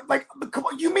 like, come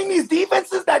on, you mean these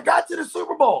defenses that got to the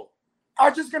Super Bowl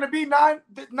are just going to be not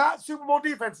Super Bowl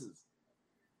defenses?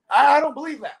 I don't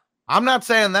believe that. I'm not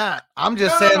saying that. I'm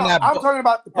just saying that. I'm talking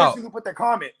about the person who put the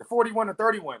comment, the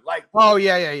 41-31. Like, oh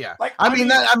yeah. Like, I mean,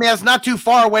 that's not too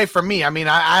far away from me. I mean,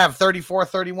 I have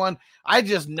 34-31. I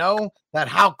just know that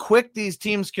how quick these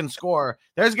teams can score.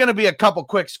 There's going to be a couple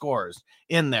quick scores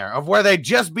in there of where they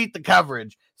just beat the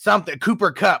coverage. Something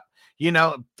Cooper Kupp, you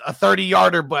know, a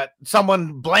 30-yarder, but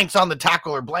someone blanks on the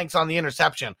tackle or blanks on the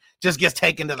interception, just gets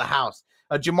taken to the house.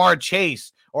 A Jamar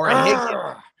Chase or a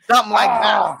Higgins, something like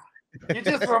that. You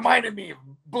just reminded me of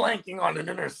blanking on an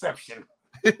interception.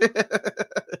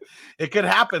 It could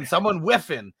happen. Someone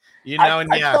whiffing, you know.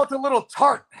 I felt a little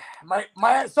tart.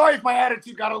 My sorry if my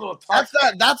attitude got a little tart.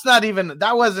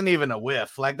 That wasn't even a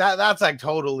whiff. Like that's like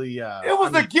totally. It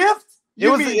was a gift. It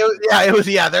was.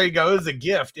 There you go. It was a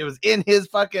gift. It was in his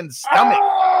fucking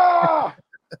stomach.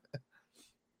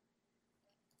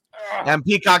 And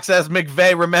Peacock says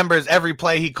McVay remembers every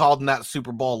play he called in that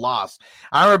Super Bowl loss.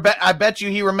 I bet you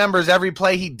he remembers every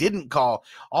play he didn't call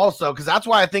also, because that's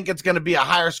why I think it's going to be a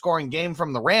higher scoring game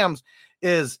from the Rams.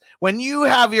 Is when you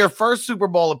have your first Super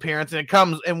Bowl appearance and it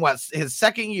comes in his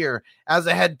second year as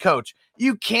a head coach,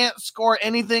 you can't score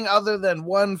anything other than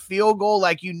one field goal.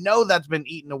 Like, you know, that's been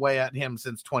eaten away at him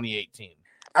since 2018.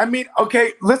 I mean,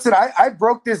 okay, listen, I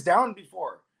broke this down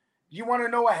before. You want to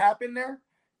know what happened there?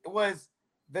 It was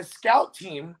the scout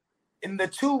team in the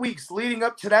 2 weeks leading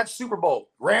up to that Super Bowl,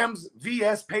 Rams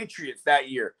vs. Patriots that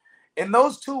year. In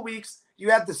those 2 weeks, you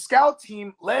had the scout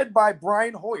team led by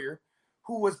Brian Hoyer,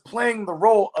 who was playing the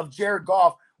role of Jared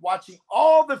Goff, watching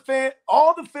all the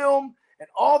film and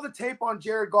all the tape on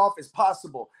Jared Goff as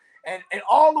possible. And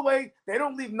all the way, they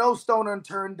don't leave no stone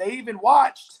unturned. They even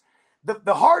watched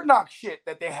the hard knock shit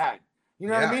that they had. You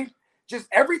know what I mean? Just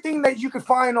everything that you could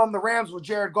find on the Rams with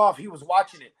Jared Goff, he was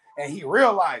watching it. And he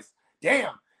realized,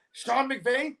 damn, Sean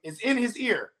McVay is in his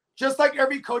ear, just like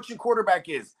every coach and quarterback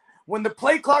is. When the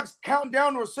play clocks count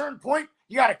down to a certain point,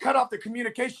 you got to cut off the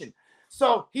communication.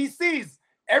 So he sees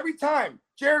every time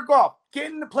Jared Goff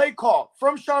getting the play call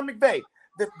from Sean McVay,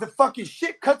 the fucking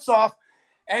shit cuts off.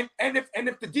 And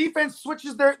if the defense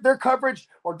switches their coverage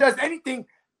or does anything,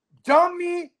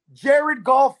 dummy Jared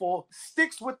Goff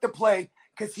sticks with the play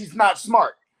because he's not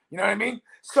smart. You know what I mean?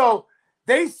 So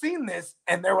they seen this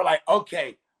and they were like,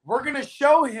 okay, we're going to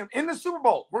show him in the Super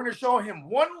Bowl. We're going to show him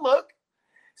one look.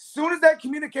 Soon as that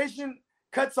communication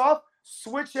cuts off,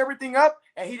 switch everything up,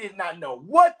 and he did not know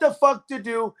what the fuck to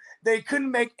do. They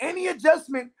couldn't make any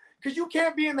adjustment because you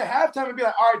can't be in the halftime and be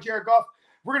like, all right, Jared Goff,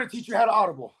 we're going to teach you how to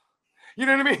audible. You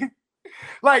know what I mean?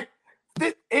 Like,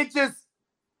 it just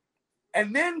 –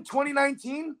 and then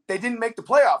 2019, they didn't make the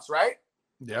playoffs, right?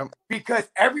 Yeah. Because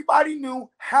everybody knew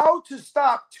how to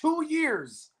stop 2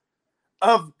 years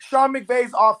of Sean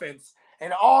McVay's offense,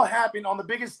 and it all happened on the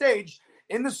biggest stage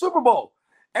in the Super Bowl.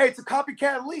 Hey, it's a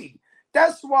copycat league.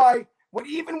 That's why when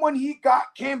he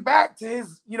came back to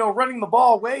his, running the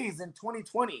ball ways in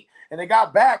 2020, and they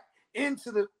got back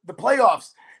into the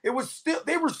playoffs, they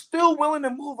were still willing to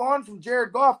move on from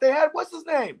Jared Goff. They had, what's his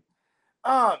name?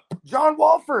 John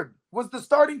Wolford was the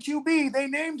starting QB. They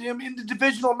named him in the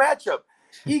divisional matchup.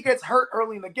 He gets hurt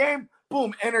early in the game.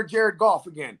 Boom, enter Jared Goff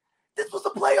again. This was a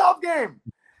playoff game.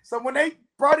 So when they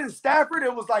brought in Stafford,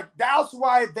 it was like, that's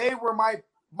why they were my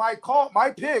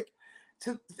pick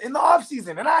in the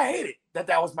offseason. And I hated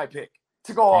that was my pick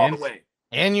to go all the way.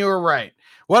 And you were right.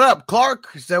 What up, Clark?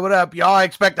 Said, what up? Y'all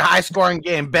expect a high-scoring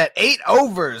game. Bet 8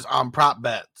 overs on prop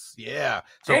bets. Yeah.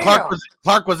 So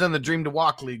Clark was in the Dream to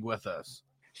Walk League with us.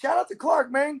 Shout out to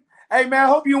Clark, man. Hey, man, I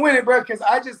hope you win it, bro, because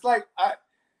I just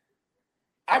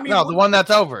no, the one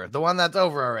that's over. The one that's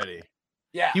over already.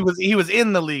 Yeah. He was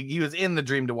in the league. He was in the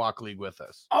Dream to Walk League with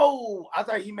us. Oh, I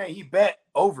thought he bet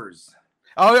overs.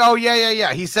 Oh,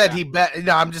 yeah. He said he bet.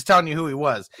 No, I'm just telling you who he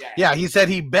was. Yeah, he said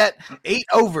he bet 8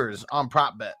 overs on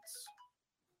prop bets.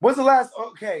 What's the last?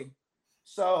 Okay,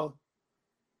 so,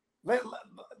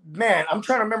 man, I'm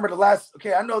trying to remember the last.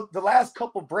 Okay, I know the last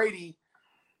couple Brady.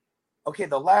 Okay,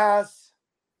 the last.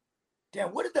 Damn,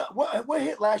 what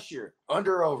hit last year?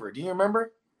 Under or over? Do you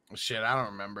remember? Shit, I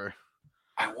don't remember.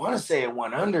 I want to say it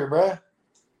went under, bro.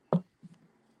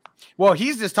 Well,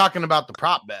 he's just talking about the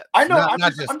prop bet. I know. I'm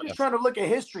just trying to look at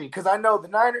history because I know the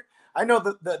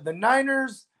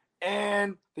Niners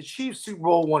and the Chiefs Super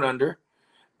Bowl went under,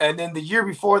 and then the year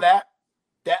before that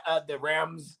the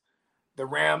Rams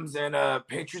and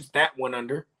Patriots that went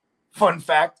under. Fun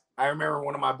fact: I remember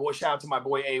one of my boys. Shout out to my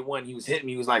boy A1. He was hitting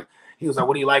me. He was like,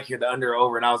 "What do you like here, the under or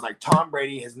over?" And I was like, "Tom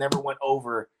Brady has never went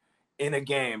over in a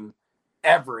game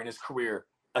ever in his career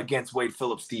against Wade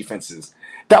Phillips defenses."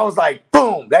 That was like,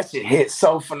 boom, that shit hit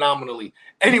so phenomenally.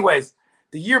 Anyways,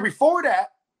 the year before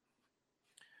that,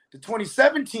 the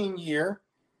 2017 year,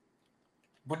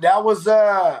 But that was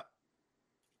the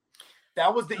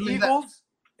mean, Eagles.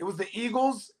 It was the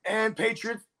Eagles and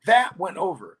Patriots that went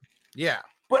over. Yeah.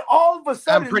 But all of a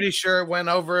sudden, I'm pretty sure it went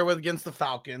over against the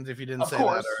Falcons, if you didn't say that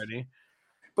already.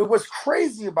 But what's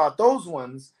crazy about those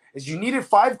ones is you needed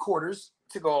 5 quarters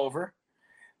to go over,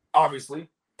 obviously.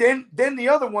 Then the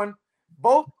other one,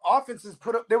 both offenses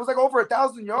put up. There was like over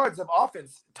 1,000 yards of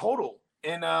offense total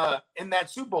in that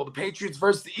Super Bowl, the Patriots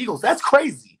versus the Eagles. That's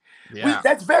crazy. Yeah.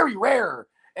 That's very rare.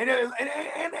 And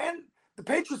the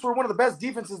Patriots were one of the best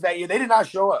defenses that year. They did not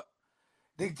show up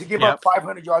to give up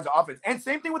 500 yards of offense. And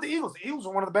same thing with the Eagles. The Eagles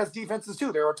were one of the best defenses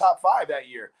too. They were top 5 that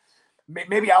year.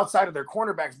 Maybe outside of their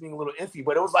cornerbacks being a little iffy,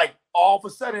 but it was like all of a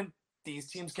sudden these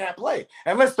teams can't play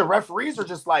unless the referees are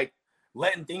just like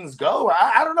letting things go.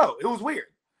 I don't know. It was weird.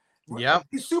 Yeah.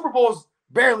 These Super Bowls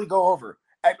barely go over.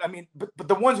 I mean, but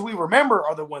the ones we remember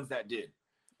are the ones that did.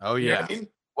 Oh, You know yeah. what I mean?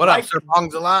 What up, Sir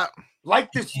Pongs a lot?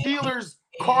 Like the Steelers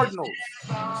Cardinals.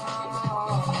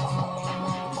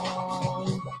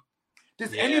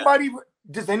 Does anybody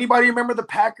remember the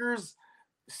Packers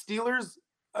Steelers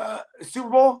Super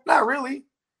Bowl? Not really.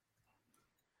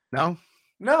 No,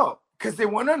 because they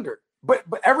went under. But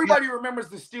everybody remembers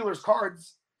the Steelers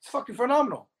Cards. It's fucking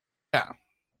phenomenal. Yeah.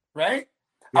 Right?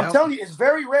 Yeah. I'm telling you, it's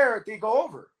very rare if they go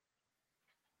over.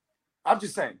 I'm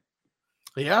just saying.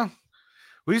 Yeah.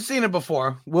 We've seen it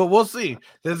before. We'll see.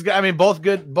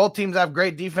 Both teams have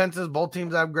great defenses. Both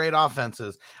teams have great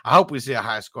offenses. I hope we see a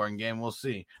high scoring game. We'll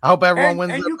see. I hope everyone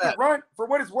wins. And you can run, for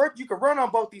what it's worth, you can run on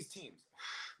both these teams.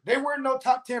 They weren't no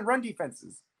top 10 run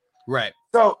defenses. Right.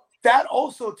 So that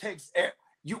also takes air.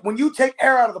 When you take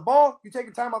air out of the ball, you're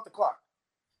taking time off the clock.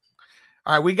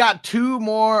 All right, we got 2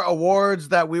 more awards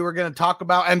that we were going to talk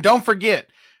about. And don't forget,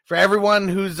 for everyone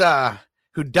who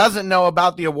doesn't know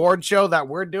about the award show that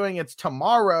we're doing, it's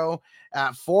tomorrow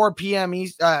at 4 p.m.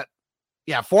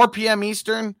 4 p.m.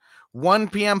 Eastern, 1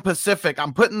 p.m. Pacific.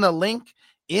 I'm putting the link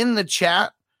in the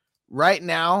chat right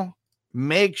now.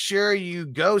 Make sure you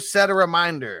go set a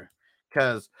reminder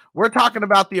because we're talking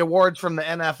about the awards from the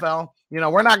NFL. You know,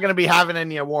 we're not going to be having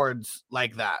any awards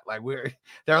like that. Like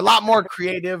they're a lot more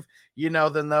creative,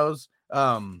 than those.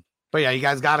 But yeah, you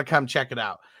guys got to come check it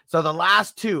out. So the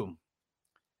last 2,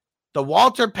 the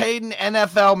Walter Payton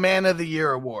NFL Man of the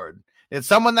Year Award. It's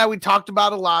someone that we talked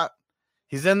about a lot.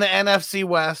 He's in the NFC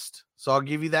West, so I'll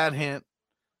give you that hint.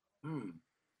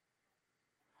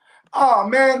 Oh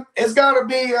man, it's gotta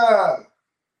be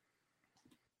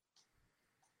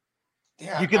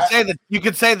you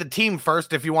could say the team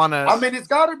first if you want to. I mean, it's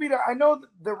gotta be I know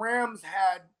the Rams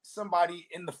had somebody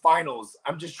in the finals.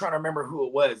 I'm just trying to remember who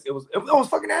it was. It was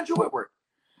fucking Andrew Whitworth.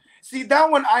 See, that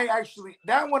one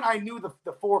I knew the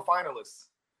 4 finalists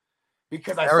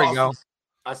because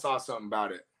I saw something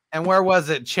about it. And where was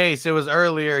it, Chase? It was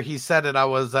earlier. He said it.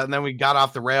 And then we got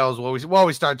off the rails.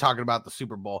 We started talking about the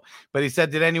Super Bowl. But he said,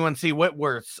 "Did anyone see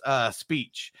Whitworth's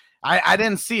speech?" I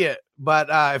didn't see it, but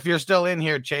if you're still in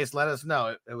here, Chase, let us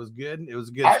know. It was good. It was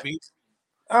a good speech.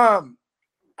 I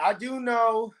do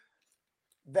know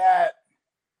that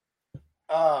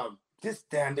this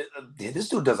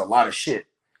dude does a lot of shit.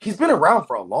 He's been around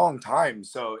for a long time,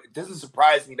 so it doesn't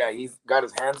surprise me that he's got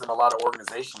his hands in a lot of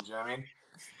organizations. You know what I mean?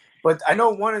 But I know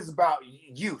one is about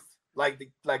youth, like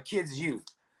kids' youth.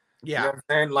 Yeah, you know what I'm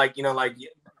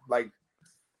saying?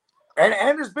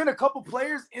 And there's been a couple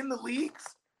players in the league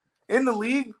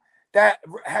that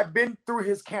have been through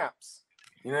his camps.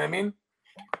 You know what I mean?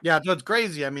 Yeah, so it's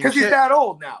crazy. I mean, because he's that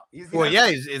old now. He's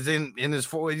in his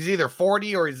 40s. He's either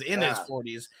 40 or he's in his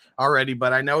 40s already.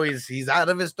 But I know he's out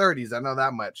of his 30s. I know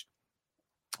that much.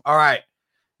 All right,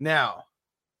 now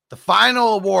the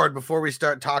final award before we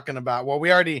start talking about. Well,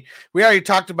 we already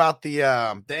talked about the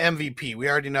MVP. We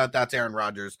already know that's Aaron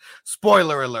Rodgers.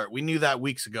 Spoiler alert: we knew that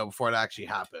weeks ago before it actually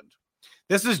happened.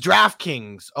 This is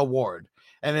DraftKings award,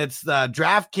 and it's the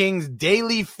DraftKings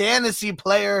Daily Fantasy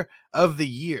Player of the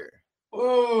Year.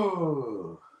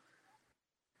 Ooh,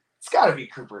 it's got to be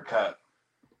Cooper Kupp.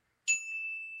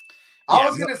 I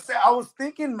was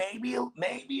thinking maybe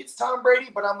it's Tom Brady,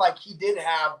 but I'm like, he did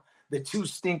have the 2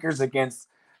 stinkers against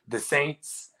the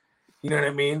Saints. You know what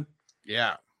I mean?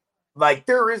 Yeah. Like,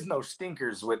 there is no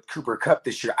stinkers with Cooper Kupp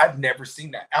this year. I've never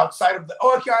seen that outside of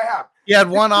okay, I have. He had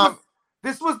one off.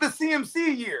 This was the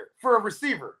CMC year for a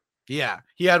receiver. Yeah,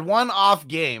 he had one off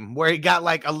game where he got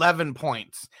like 11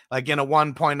 points, like in a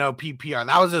 1.0 PPR.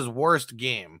 That was his worst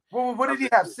game. Well, what did he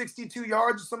have? 62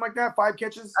 yards or something like that? 5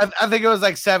 catches? I think it was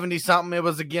like 70 something. It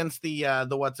was against the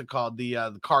what's it called?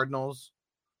 The Cardinals.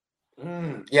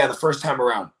 Yeah, the first time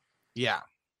around. Yeah.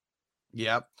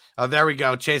 Yep. Oh, there we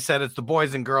go. Chase said it's the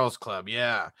Boys and Girls Club.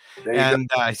 Yeah. There you And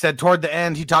he said toward the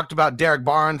end, he talked about Derek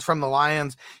Barnes from the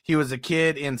Lions. He was a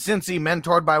kid in Cincy,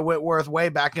 mentored by Whitworth way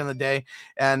back in the day.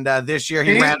 And this year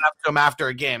he ran up to him after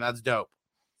a game. That's dope.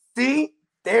 See,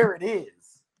 there it is.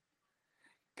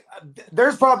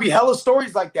 There's probably hella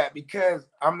stories like that because,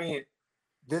 I mean,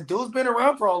 the dude's been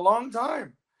around for a long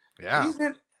time. Yeah. He's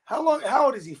been, how long? How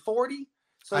old is he? 40?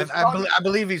 So I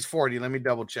believe he's 40. Let me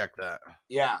double check that.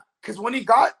 Yeah, because when he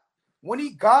got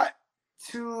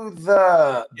to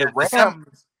the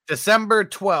Rams, December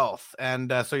 12th,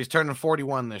 and so he's turning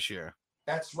 41 this year.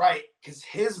 That's right, because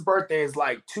his birthday is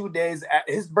like 2 days.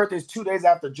 His birthday is 2 days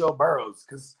after Joe Burrow's,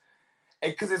 because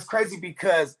it's crazy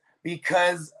because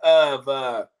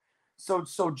of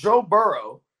so Joe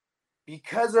Burrow,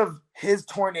 because of his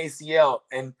torn ACL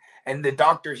and the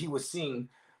doctor he was seeing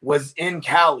was in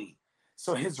Cali.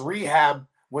 So his rehab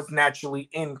was naturally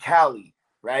in Cali,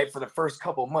 right, for the first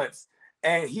couple months.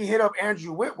 And he hit up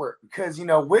Andrew Whitworth because,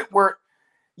 Whitworth,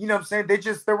 you know what I'm saying?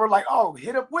 They were like, oh,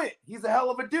 hit up Whit. He's a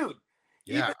hell of a dude.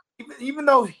 Yeah. Even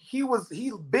though he'd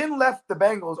been left the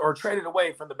Bengals or traded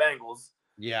away from the Bengals.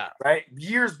 Yeah. Right.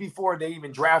 Years before they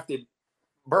even drafted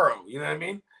Burrow. You know what I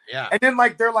mean? Yeah. And then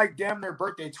they're like damn near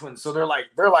birthday twins. So they're like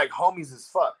homies as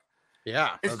fuck.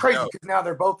 Yeah. It's crazy because now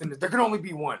they're both in it. There can only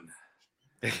be one.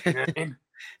 You know what I mean?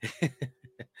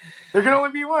 There can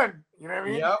only be one. You know what I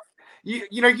mean?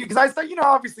 Yep. Because I thought,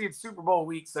 obviously it's Super Bowl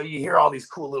week, so you hear all these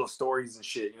cool little stories and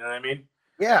shit. You know what I mean?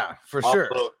 Yeah, for all sure.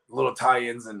 Little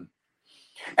tie-ins and.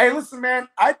 Hey, listen, man.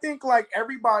 I think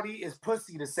everybody is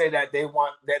pussy to say that they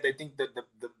think that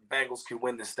the Bengals can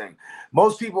win this thing.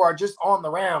 Most people are just on the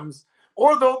Rams,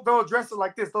 or they'll address it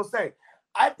like this. They'll say,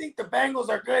 "I think the Bengals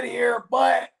are good here,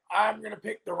 but I'm gonna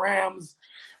pick the Rams."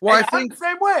 Well, and I think the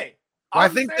same way. Well, I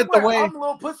think that the way I'm a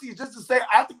little pussy just to say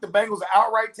I think the Bengals will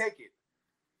outright take it.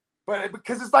 But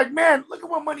because it's like, man, look at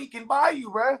what money can buy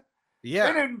you, bro. Yeah.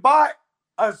 They didn't buy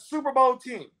a Super Bowl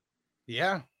team.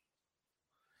 Yeah.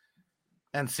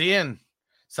 And seeing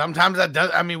sometimes that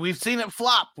does, I mean, we've seen it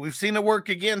flop. We've seen it work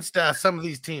against some of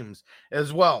these teams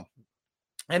as well.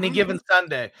 Any given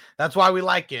Sunday. That's why we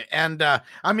like it. And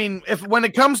I mean, when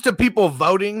it comes to people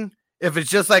voting, if it's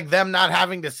just like them not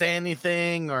having to say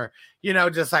anything or,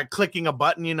 just like clicking a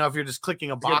button, if you're just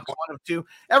clicking a box, one of two,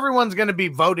 everyone's going to be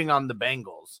voting on the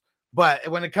Bengals. But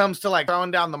when it comes to like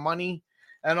throwing down the money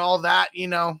and all that,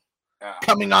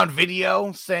 coming on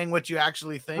video, saying what you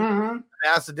actually think,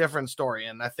 that's a different story.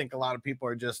 And I think a lot of people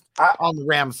are just on the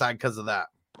Rams side because of that.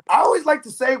 I always like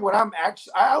to say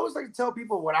I always like to tell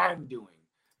people what I'm doing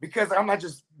because I'm not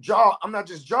just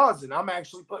jawsing. I'm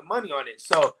actually putting money on it.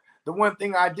 So the one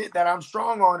thing I did that I'm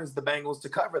strong on is the Bengals to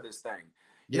cover this thing.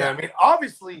 You know what I mean?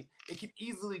 Obviously, it can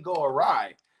easily go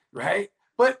awry, right?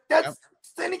 But that's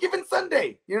any given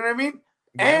Sunday. You know what I mean?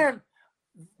 Yeah. And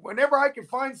whenever I can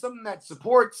find something that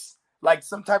supports like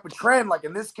some type of trend, like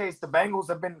in this case, the Bengals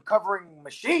have been covering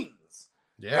machines.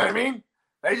 Yeah. You know what I mean?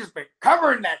 They just been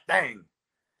covering that thing.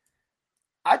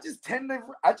 I just tend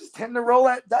to roll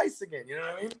that dice again. You know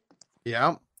what I mean?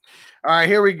 Yeah. All right,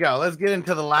 here we go. Let's get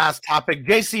into the last topic.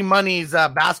 JC Money's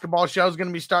basketball show is going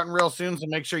to be starting real soon, so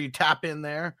make sure you tap in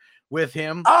there with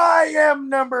him. I am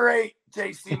number 8,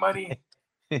 JC Money.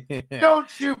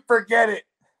 Don't you forget it.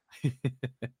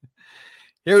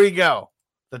 Here we go.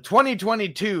 The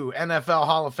 2022 NFL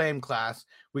Hall of Fame class.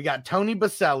 We got Tony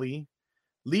Baselli,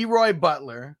 Leroy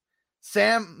Butler,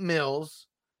 Sam Mills,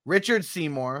 Richard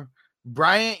Seymour,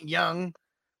 Bryant Young,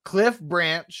 Cliff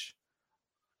Branch,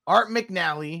 Art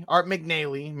McNally,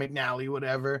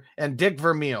 whatever, and Dick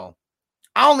Vermeil.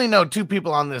 I only know 2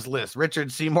 people on this list,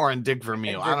 Richard Seymour and Dick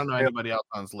Vermeil. I don't know anybody else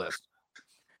on this list.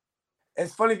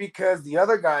 It's funny because the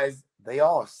other guys, they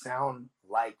all sound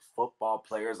like football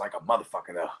players like a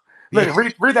motherfucker, though.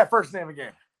 Look, read that first name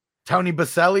again. Tony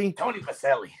Baselli.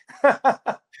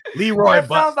 Leroy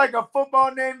Butler. Sounds like a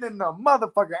football name than the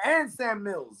motherfucker. And Sam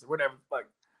Mills, whatever.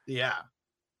 Yeah.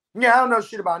 Yeah, I don't know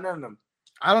shit about none of them.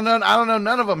 I don't know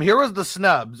none of them. Here was the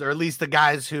snubs, or at least the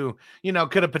guys who,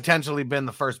 could have potentially been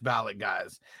the first ballot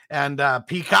guys. And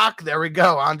Peacock, there we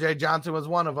go. Andre Johnson was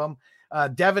one of them.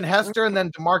 Devin Hester and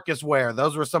then DeMarcus Ware.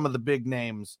 Those were some of the big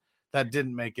names that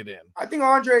didn't make it in. I think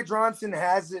Andre Johnson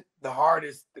has it the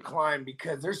hardest to climb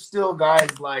because there's still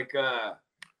guys like,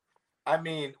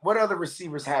 what other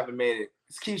receivers haven't made it?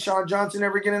 Is Keyshawn Johnson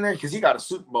ever get in there? Because he got a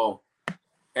Super Bowl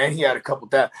and he had a couple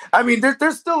that.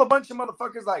 There's still a bunch of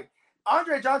motherfuckers like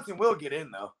Andre Johnson will get in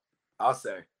though. I'll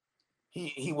say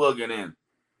he will get in.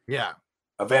 Yeah.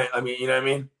 You know what I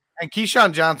mean? And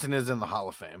Keyshawn Johnson is in the Hall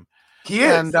of Fame. He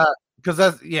is. And because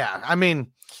that's,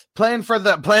 playing for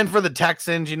the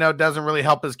Texans, doesn't really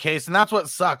help his case, and that's what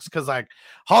sucks because like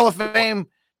Hall of Fame,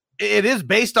 it is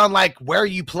based on like where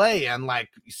you play and like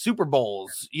Super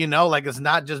Bowls, like it's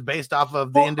not just based off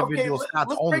of the individual stats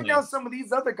let's only. break down some of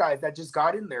these other guys that just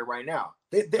got in there right now.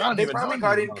 They probably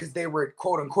got in because they were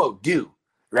quote unquote due,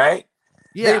 right?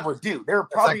 Yeah, they were due. They were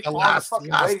probably like the last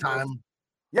time.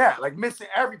 Yeah, like missing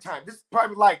every time. This is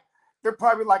probably like they're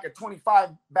probably like a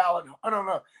 25 ballot. I don't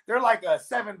know. They're like a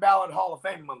 7 ballot Hall of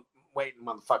Fame waiting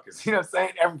motherfuckers. You know what I'm saying?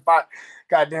 Every 5.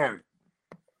 God damn it.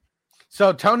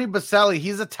 So Tony Baselli,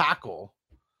 he's a tackle.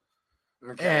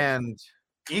 Okay. And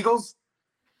Eagles,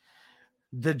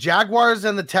 the Jaguars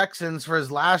and the Texans for his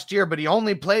last year, but he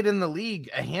only played in the league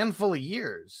a handful of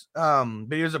years. But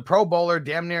he was a Pro Bowler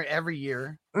damn near every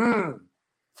year.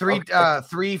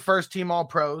 Three first team All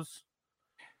Pros.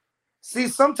 See,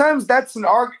 sometimes that's an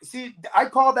argument. See, I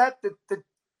call that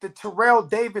the Terrell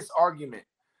Davis argument,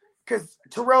 because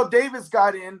Terrell Davis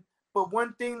got in, but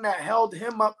one thing that held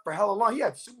him up for hella long, he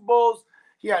had Super Bowls.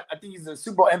 I think he's a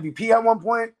Super Bowl MVP at one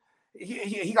point.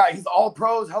 He's All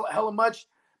Pros hella much,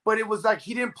 but it was like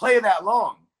he didn't play that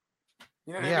long.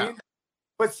 You know what I mean?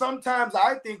 But sometimes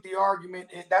I think the argument,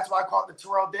 and that's why I call it the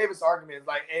Terrell Davis argument, is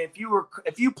like if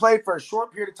you played for a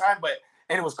short period of time,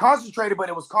 and it was concentrated, but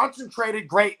it was concentrated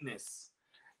greatness.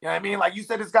 You know what I mean? Like you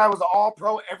said, this guy was an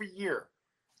All-Pro every year.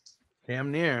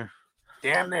 Damn near.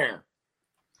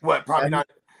 What? Probably not.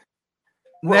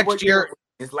 Next year,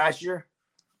 his last year.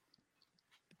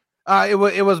 It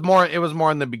was more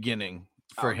in the beginning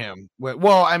for him.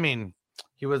 Well, I mean,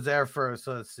 he was there for,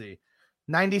 so let's see,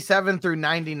 97 through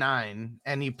 99,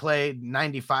 and he played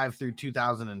 95 through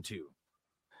 2002.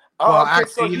 Oh, well, okay,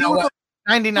 actually, so you know what?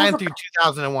 99 through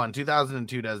 2001.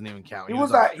 2002 doesn't even count. He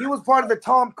was part of the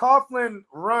Tom Coughlin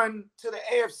run to the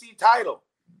AFC title.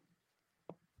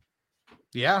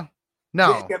 Yeah.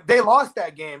 No. They lost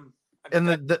that game. And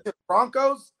the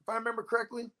Broncos, if I remember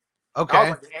correctly.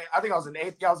 Okay. I think I was in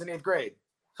eighth grade.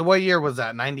 So what year was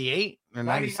that? 98 or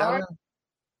 97?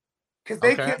 Because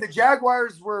the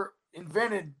Jaguars were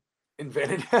invented.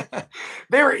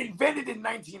 They were invented in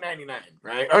 1999,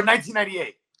 right? Or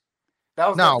 1998.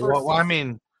 That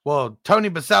was Tony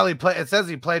Baselli played. It says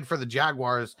he played for the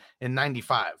Jaguars in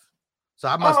 95. So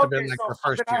that must have been like the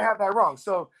first year. I have that wrong.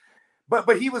 So,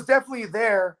 but he was definitely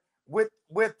there with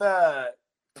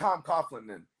Tom Coughlin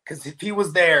then, because if he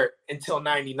was there until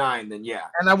 99, then yeah.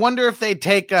 And I wonder if they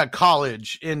take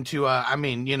college into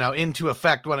into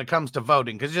effect when it comes to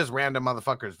voting, because it's just random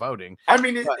motherfuckers voting. I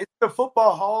mean, it's the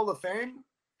Football Hall of Fame.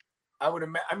 I would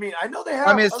imagine. I mean, I know they have.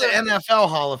 I mean, it's the NFL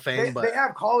Hall of Fame, but they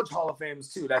have college Hall of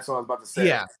Fames too. That's what I was about to say.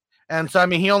 Yeah, and so I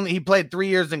mean, he played 3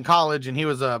 years in college, and he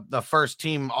was the first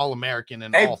team All American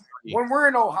in all 3. When we're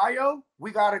in Ohio,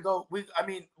 we gotta go. We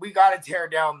gotta tear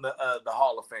down the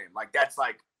Hall of Fame. Like that's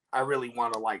like I really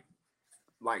want to like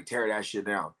tear that shit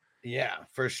down. Yeah,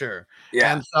 for sure.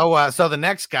 Yeah. And so the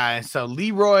next guy, so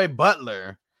Leroy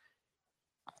Butler,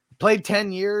 played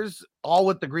 10 years, all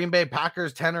with the Green Bay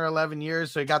Packers, 10 or 11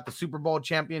 years. So he got the Super Bowl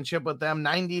championship with them,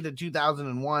 90 to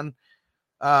 2001.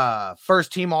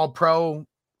 First team All-Pro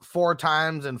 4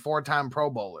 times and 4-time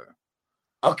Pro Bowler.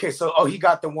 Okay, so he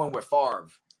got the one with Favre.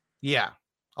 Yeah.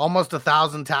 Almost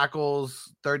 1,000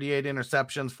 tackles, 38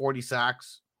 interceptions, 40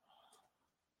 sacks.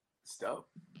 Dope.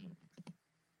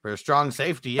 For a strong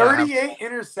safety, yeah. 38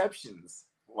 interceptions.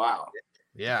 Wow.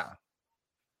 Yeah.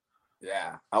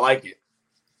 Yeah, I like it.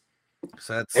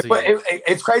 So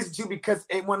it's crazy too, because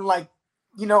it went like,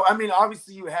 I mean,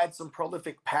 obviously you had some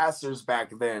prolific passers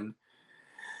back then,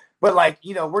 but like,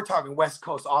 we're talking West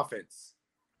Coast offense,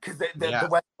 because the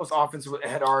West Coast offense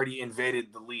had already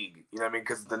invaded the league. You know what I mean?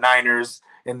 Because the Niners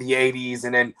in the 80s,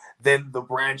 and then the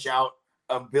branch out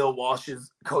of Bill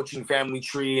Walsh's coaching family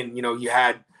tree, and you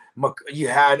had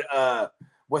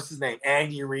what's his name,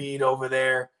 Andy Reid over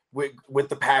there with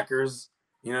the Packers.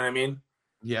 You know what I mean?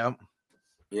 Yeah.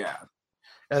 Yeah.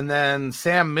 And then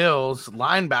Sam Mills,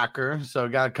 linebacker. So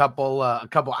got a couple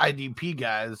IDP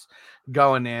guys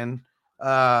going in.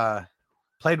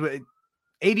 Played with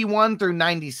 81 through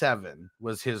 97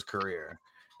 was his career,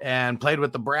 and played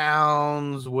with the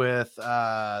Browns, with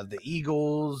the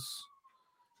Eagles.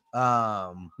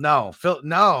 Never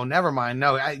mind.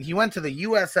 No, he went to the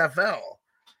USFL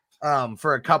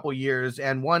for a couple years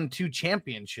and won 2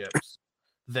 championships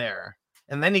there.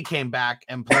 And then he came back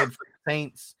and played for the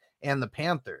Saints and the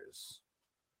Panthers.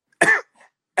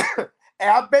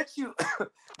 I bet you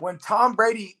when Tom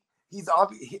Brady,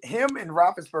 him and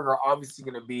Roethlisberger are obviously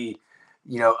going to be,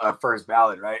 a first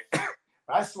ballot, right?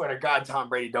 I swear to God, Tom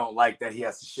Brady don't like that he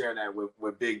has to share that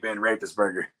with Big Ben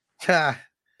Roethlisberger.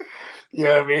 You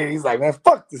know what I mean? He's like, man,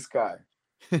 fuck this guy.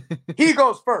 He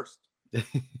goes first.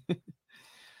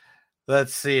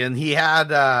 Let's see. And he had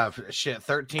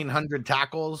 1,300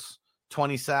 tackles,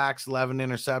 20 sacks, 11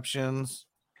 interceptions.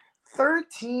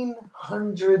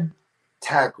 1,300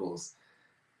 tackles.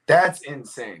 That's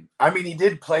insane. I mean, he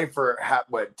did play for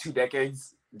 2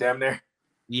 decades, damn near.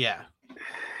 Yeah.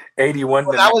 81.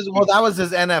 That was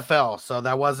his NFL, so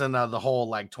that wasn't the whole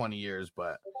like 20 years,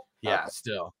 but yeah,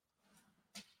 still.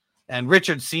 And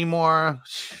Richard Seymour,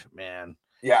 man.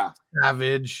 Yeah.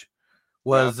 Savage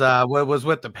was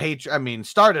with the Patriots. I mean,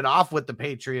 started off with the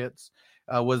Patriots,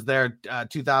 was there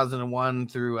 2001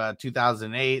 through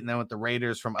 2008, and then with the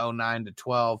Raiders from 09 to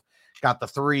 12, got the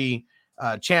 3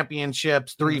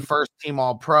 championships, 3 first team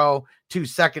All Pro, 2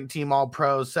 second team All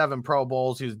Pros, 7 Pro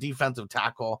Bowls. He was defensive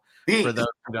tackle. Beast. For those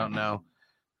who don't know.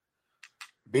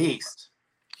 Beast.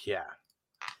 Yeah.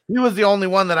 He was the only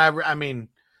one that only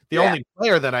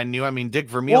player that I knew. I mean, Dick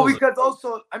Vermeil. Well, because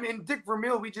also, I mean, Dick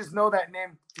Vermeil, we just know that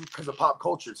name because of pop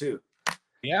culture too.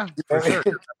 Yeah, for sure.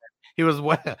 He was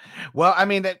well. I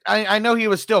mean, I know he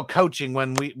was still coaching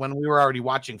when we were already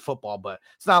watching football, but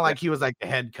it's not like he was like the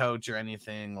head coach or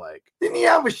anything. Like, didn't he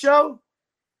have a show?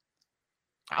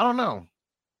 I don't know.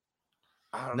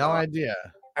 No idea.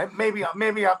 Maybe.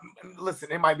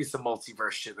 Listen, it might be some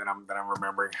multiverse shit that I'm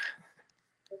remembering.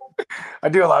 I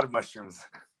do a lot of mushrooms.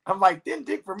 I'm like, didn't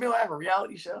Dick Vermeil have a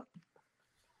reality show?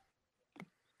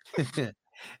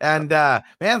 And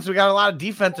man, so we got a lot of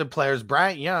defensive players.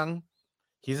 Bryant Young,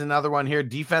 he's another one here,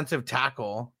 defensive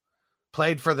tackle,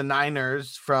 played for the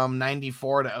Niners from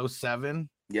 94 to 07.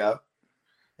 Yep.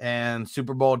 And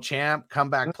Super Bowl champ,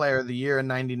 comeback player of the year in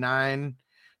 99,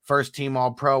 first team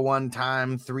All Pro 1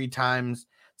 time, 3 times,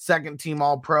 second team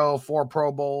All Pro, 4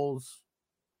 Pro Bowls,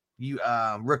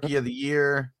 rookie of the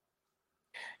year.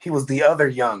 He was the other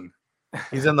Young.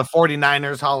 He's in the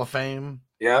 49ers Hall of Fame.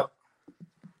 Yep.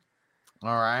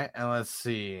 All right, and let's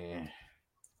see.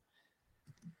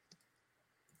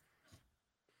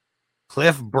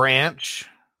 Cliff Branch,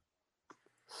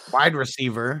 wide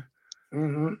receiver.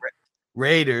 Mm-hmm.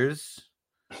 Raiders,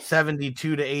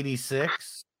 72 to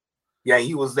 86. Yeah,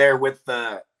 he was there with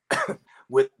the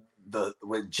with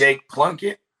Jake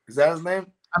Plunkett. Is that his name?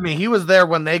 I mean, he was there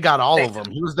when they got all of them.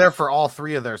 He was there for all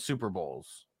 3 of their Super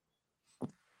Bowls.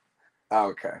 Oh,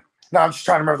 okay. No, I'm just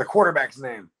trying to remember the quarterback's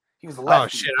name. He was a lefty. Oh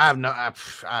shit! I have no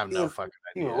fucking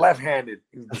idea. He was left-handed.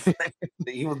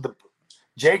 He was the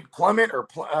Jake Plummet or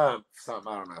something.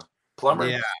 I don't know. Plumber.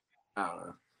 Yeah. I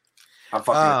don't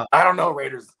know. I don't know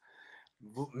Raiders.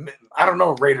 I don't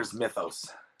know Raiders mythos.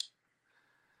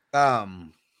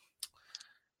 3-time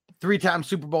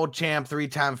Super Bowl champ,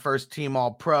 3-time first team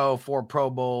All Pro, 4 Pro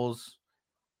Bowls,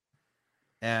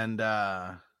 and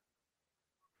one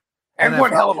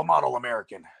NFL, hell of a model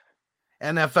American.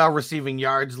 NFL receiving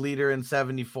yards leader in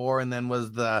 74, and then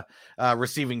was the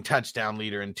receiving touchdown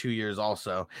leader in 2 years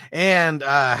also, and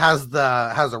has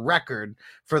a record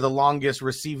for the longest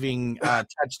receiving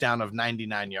touchdown of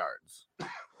 99 yards.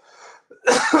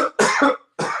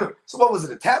 So what was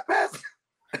it, a tap pass?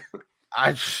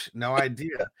 I no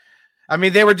idea. I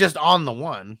mean, they were just on the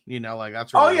one, like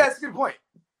that's really, yeah, that's a good point.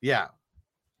 Yeah.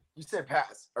 You said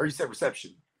pass or you said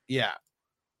reception. Yeah.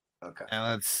 Okay. And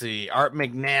let's see. Art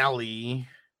McNally.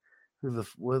 Who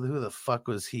the fuck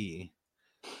was he?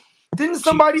 Didn't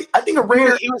somebody, I think a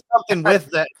Raider, he was something with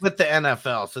the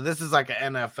NFL. So this is like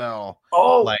an NFL.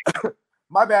 Oh, like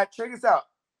my bad. Check this out.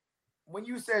 When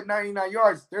you said 99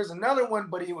 yards, there's another one,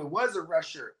 but it was a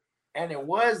rusher. And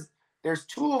there's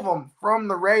 2 of them from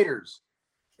the Raiders.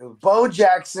 It was Bo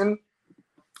Jackson.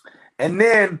 And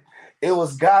then it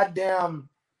was goddamn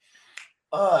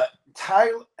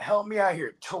Tyler, help me out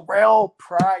here. Terrell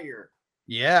Pryor.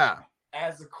 Yeah.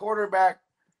 As a quarterback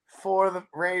for the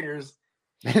Raiders.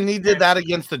 And he did that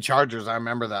against the Chargers. I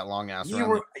remember that long ass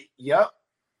run. Yep.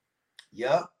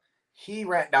 He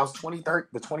ran, that was the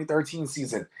 2013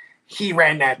 season. He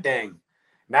ran that thing.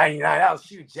 99. That was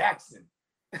Hugh Jackson.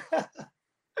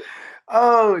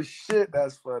 Oh shit,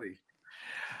 that's funny.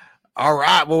 All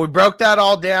right. Well, we broke that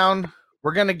all down.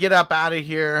 We're gonna get up out of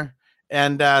here.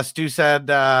 And Stu said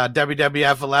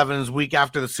WWF 11 is week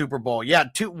after the Super Bowl. Yeah,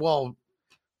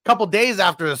 couple days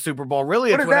after the Super Bowl.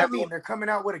 Really, what does that mean? They're coming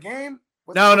out with a game?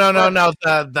 No.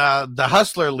 The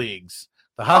Hustler Leagues.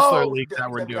 The Hustler Leagues that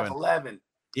we're doing. 11.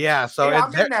 Yeah, so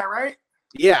I'm in that, right?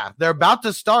 Yeah, they're about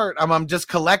to start. I'm just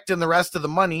collecting the rest of the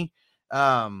money.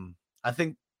 I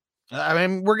mean,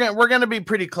 we're gonna be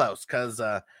pretty close because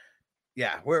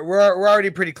we're already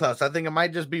pretty close. I think it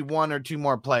might just be 1 or 2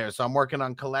 more players. So I'm working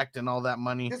on collecting all that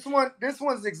money. This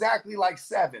one's exactly like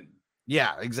 7.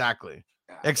 Yeah, exactly.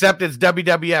 except it's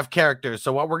WWF characters.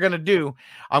 So what we're going to do,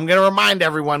 I'm going to remind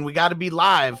everyone, we got to be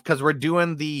live because we're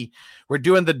doing the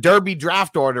Derby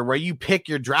draft order where you pick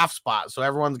your draft spot. So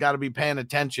everyone's got to be paying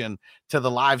attention to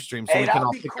the live stream so we can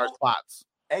all pick our spots.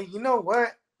 Hey, you know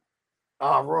what?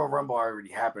 Royal Rumble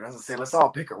already happened. I was going to say, let's all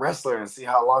pick a wrestler and see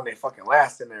how long they fucking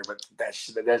last in there. But that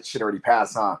shit already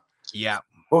passed, huh? Yeah.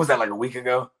 What was that, like a week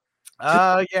ago?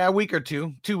 Yeah, a week or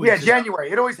 2 weeks. Yeah,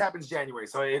 January. It always happens January.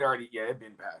 So it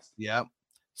been passed. Yep.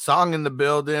 Song in the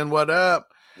building. What up?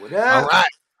 What up? All right.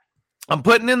 I'm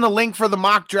putting in the link for the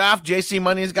mock draft. JC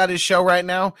Money's got his show right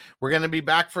now. We're going to be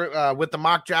back for with the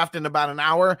mock draft in about an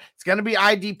hour. It's going to be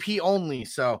IDP only.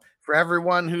 So for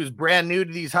everyone who's brand new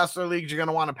to these hustler leagues, you're going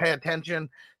to want to pay attention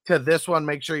to this one.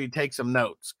 Make sure you take some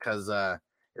notes because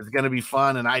it's going to be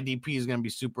fun, and IDP is going to be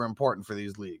super important for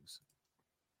these leagues.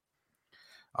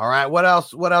 All right, what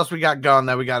else we got going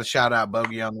that we got to shout out,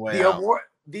 Bogey, on the way out?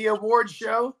 The award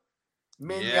show.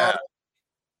 Yeah.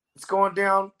 It's going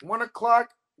down 1 o'clock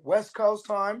West Coast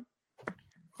time,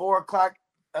 4 o'clock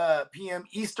p.m.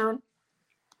 Eastern.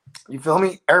 You feel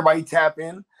me? Everybody tap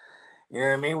in. You know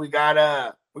what I mean? We got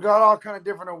all kind of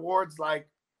different awards. Like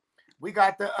we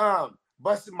got the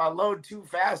busted my load too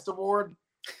fast award.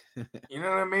 You know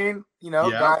what I mean? You know,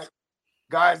 yeah.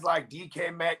 guys like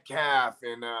DK Metcalf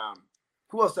and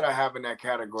who else did I have in that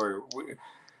category?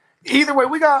 Either way,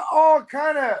 we got all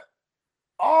kind of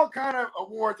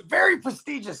awards, very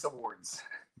prestigious awards.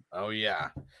 Oh yeah,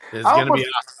 it's gonna be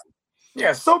awesome.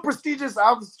 Yeah, so prestigious.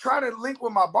 I was trying to link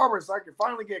with my barber so I could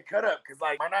finally get cut up because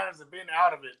like my Niners have been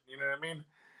out of it. You know what I mean?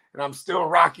 And I'm still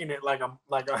rocking it like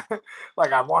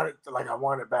I want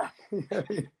it back.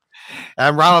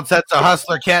 And Ronald said, so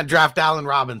Hustler can't draft Allen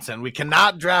Robinson. We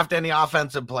cannot draft any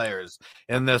offensive players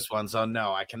in this one. So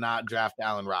no, I cannot draft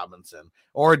Allen Robinson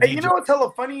or DJ. Hey, you know what's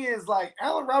hella funny is like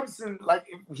Allen Robinson, like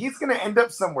he's gonna end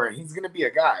up somewhere. He's gonna be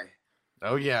a guy.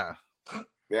 Oh yeah.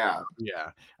 Yeah.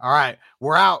 All right.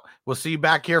 We're out. We'll see you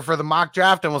back here for the mock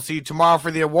draft, and we'll see you tomorrow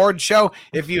for the award show.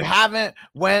 If you haven't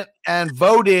went and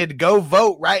voted, go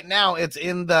vote right now. It's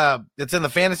in the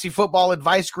fantasy football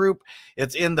advice group.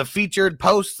 It's in the featured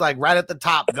posts, like right at the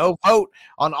top. Go vote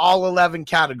on all 11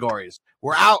 categories.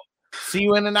 We're out. See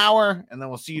you in an hour, and then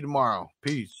we'll see you tomorrow.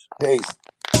 Peace.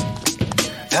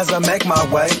 As I make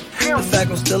my way, the fact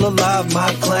I'm still alive,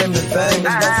 my claim to fame.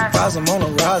 It's no surprise I'm on a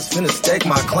rise, finna stake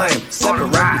my claim.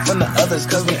 Separate me from the others,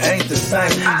 cause we ain't the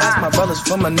same. Ask my brothers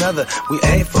from another, we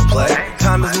ain't for play.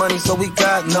 Time is money, so we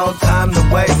got no time to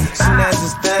waste. Soon as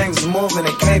this thing's moving,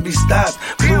 it can't be stopped.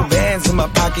 Blue bands in my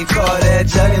pocket, call that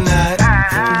juggernaut.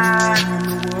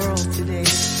 In the world today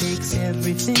takes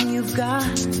everything you've got.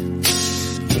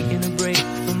 Taking a break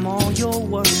from all your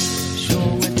work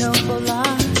sure would help a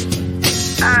lot.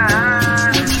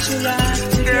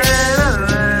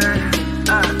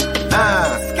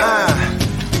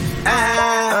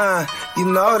 You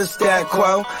know the stat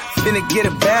quo. Finna get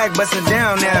a bag, bustin'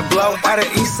 down that blow. Out of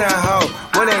East Side Ho,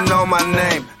 where they know my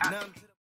name.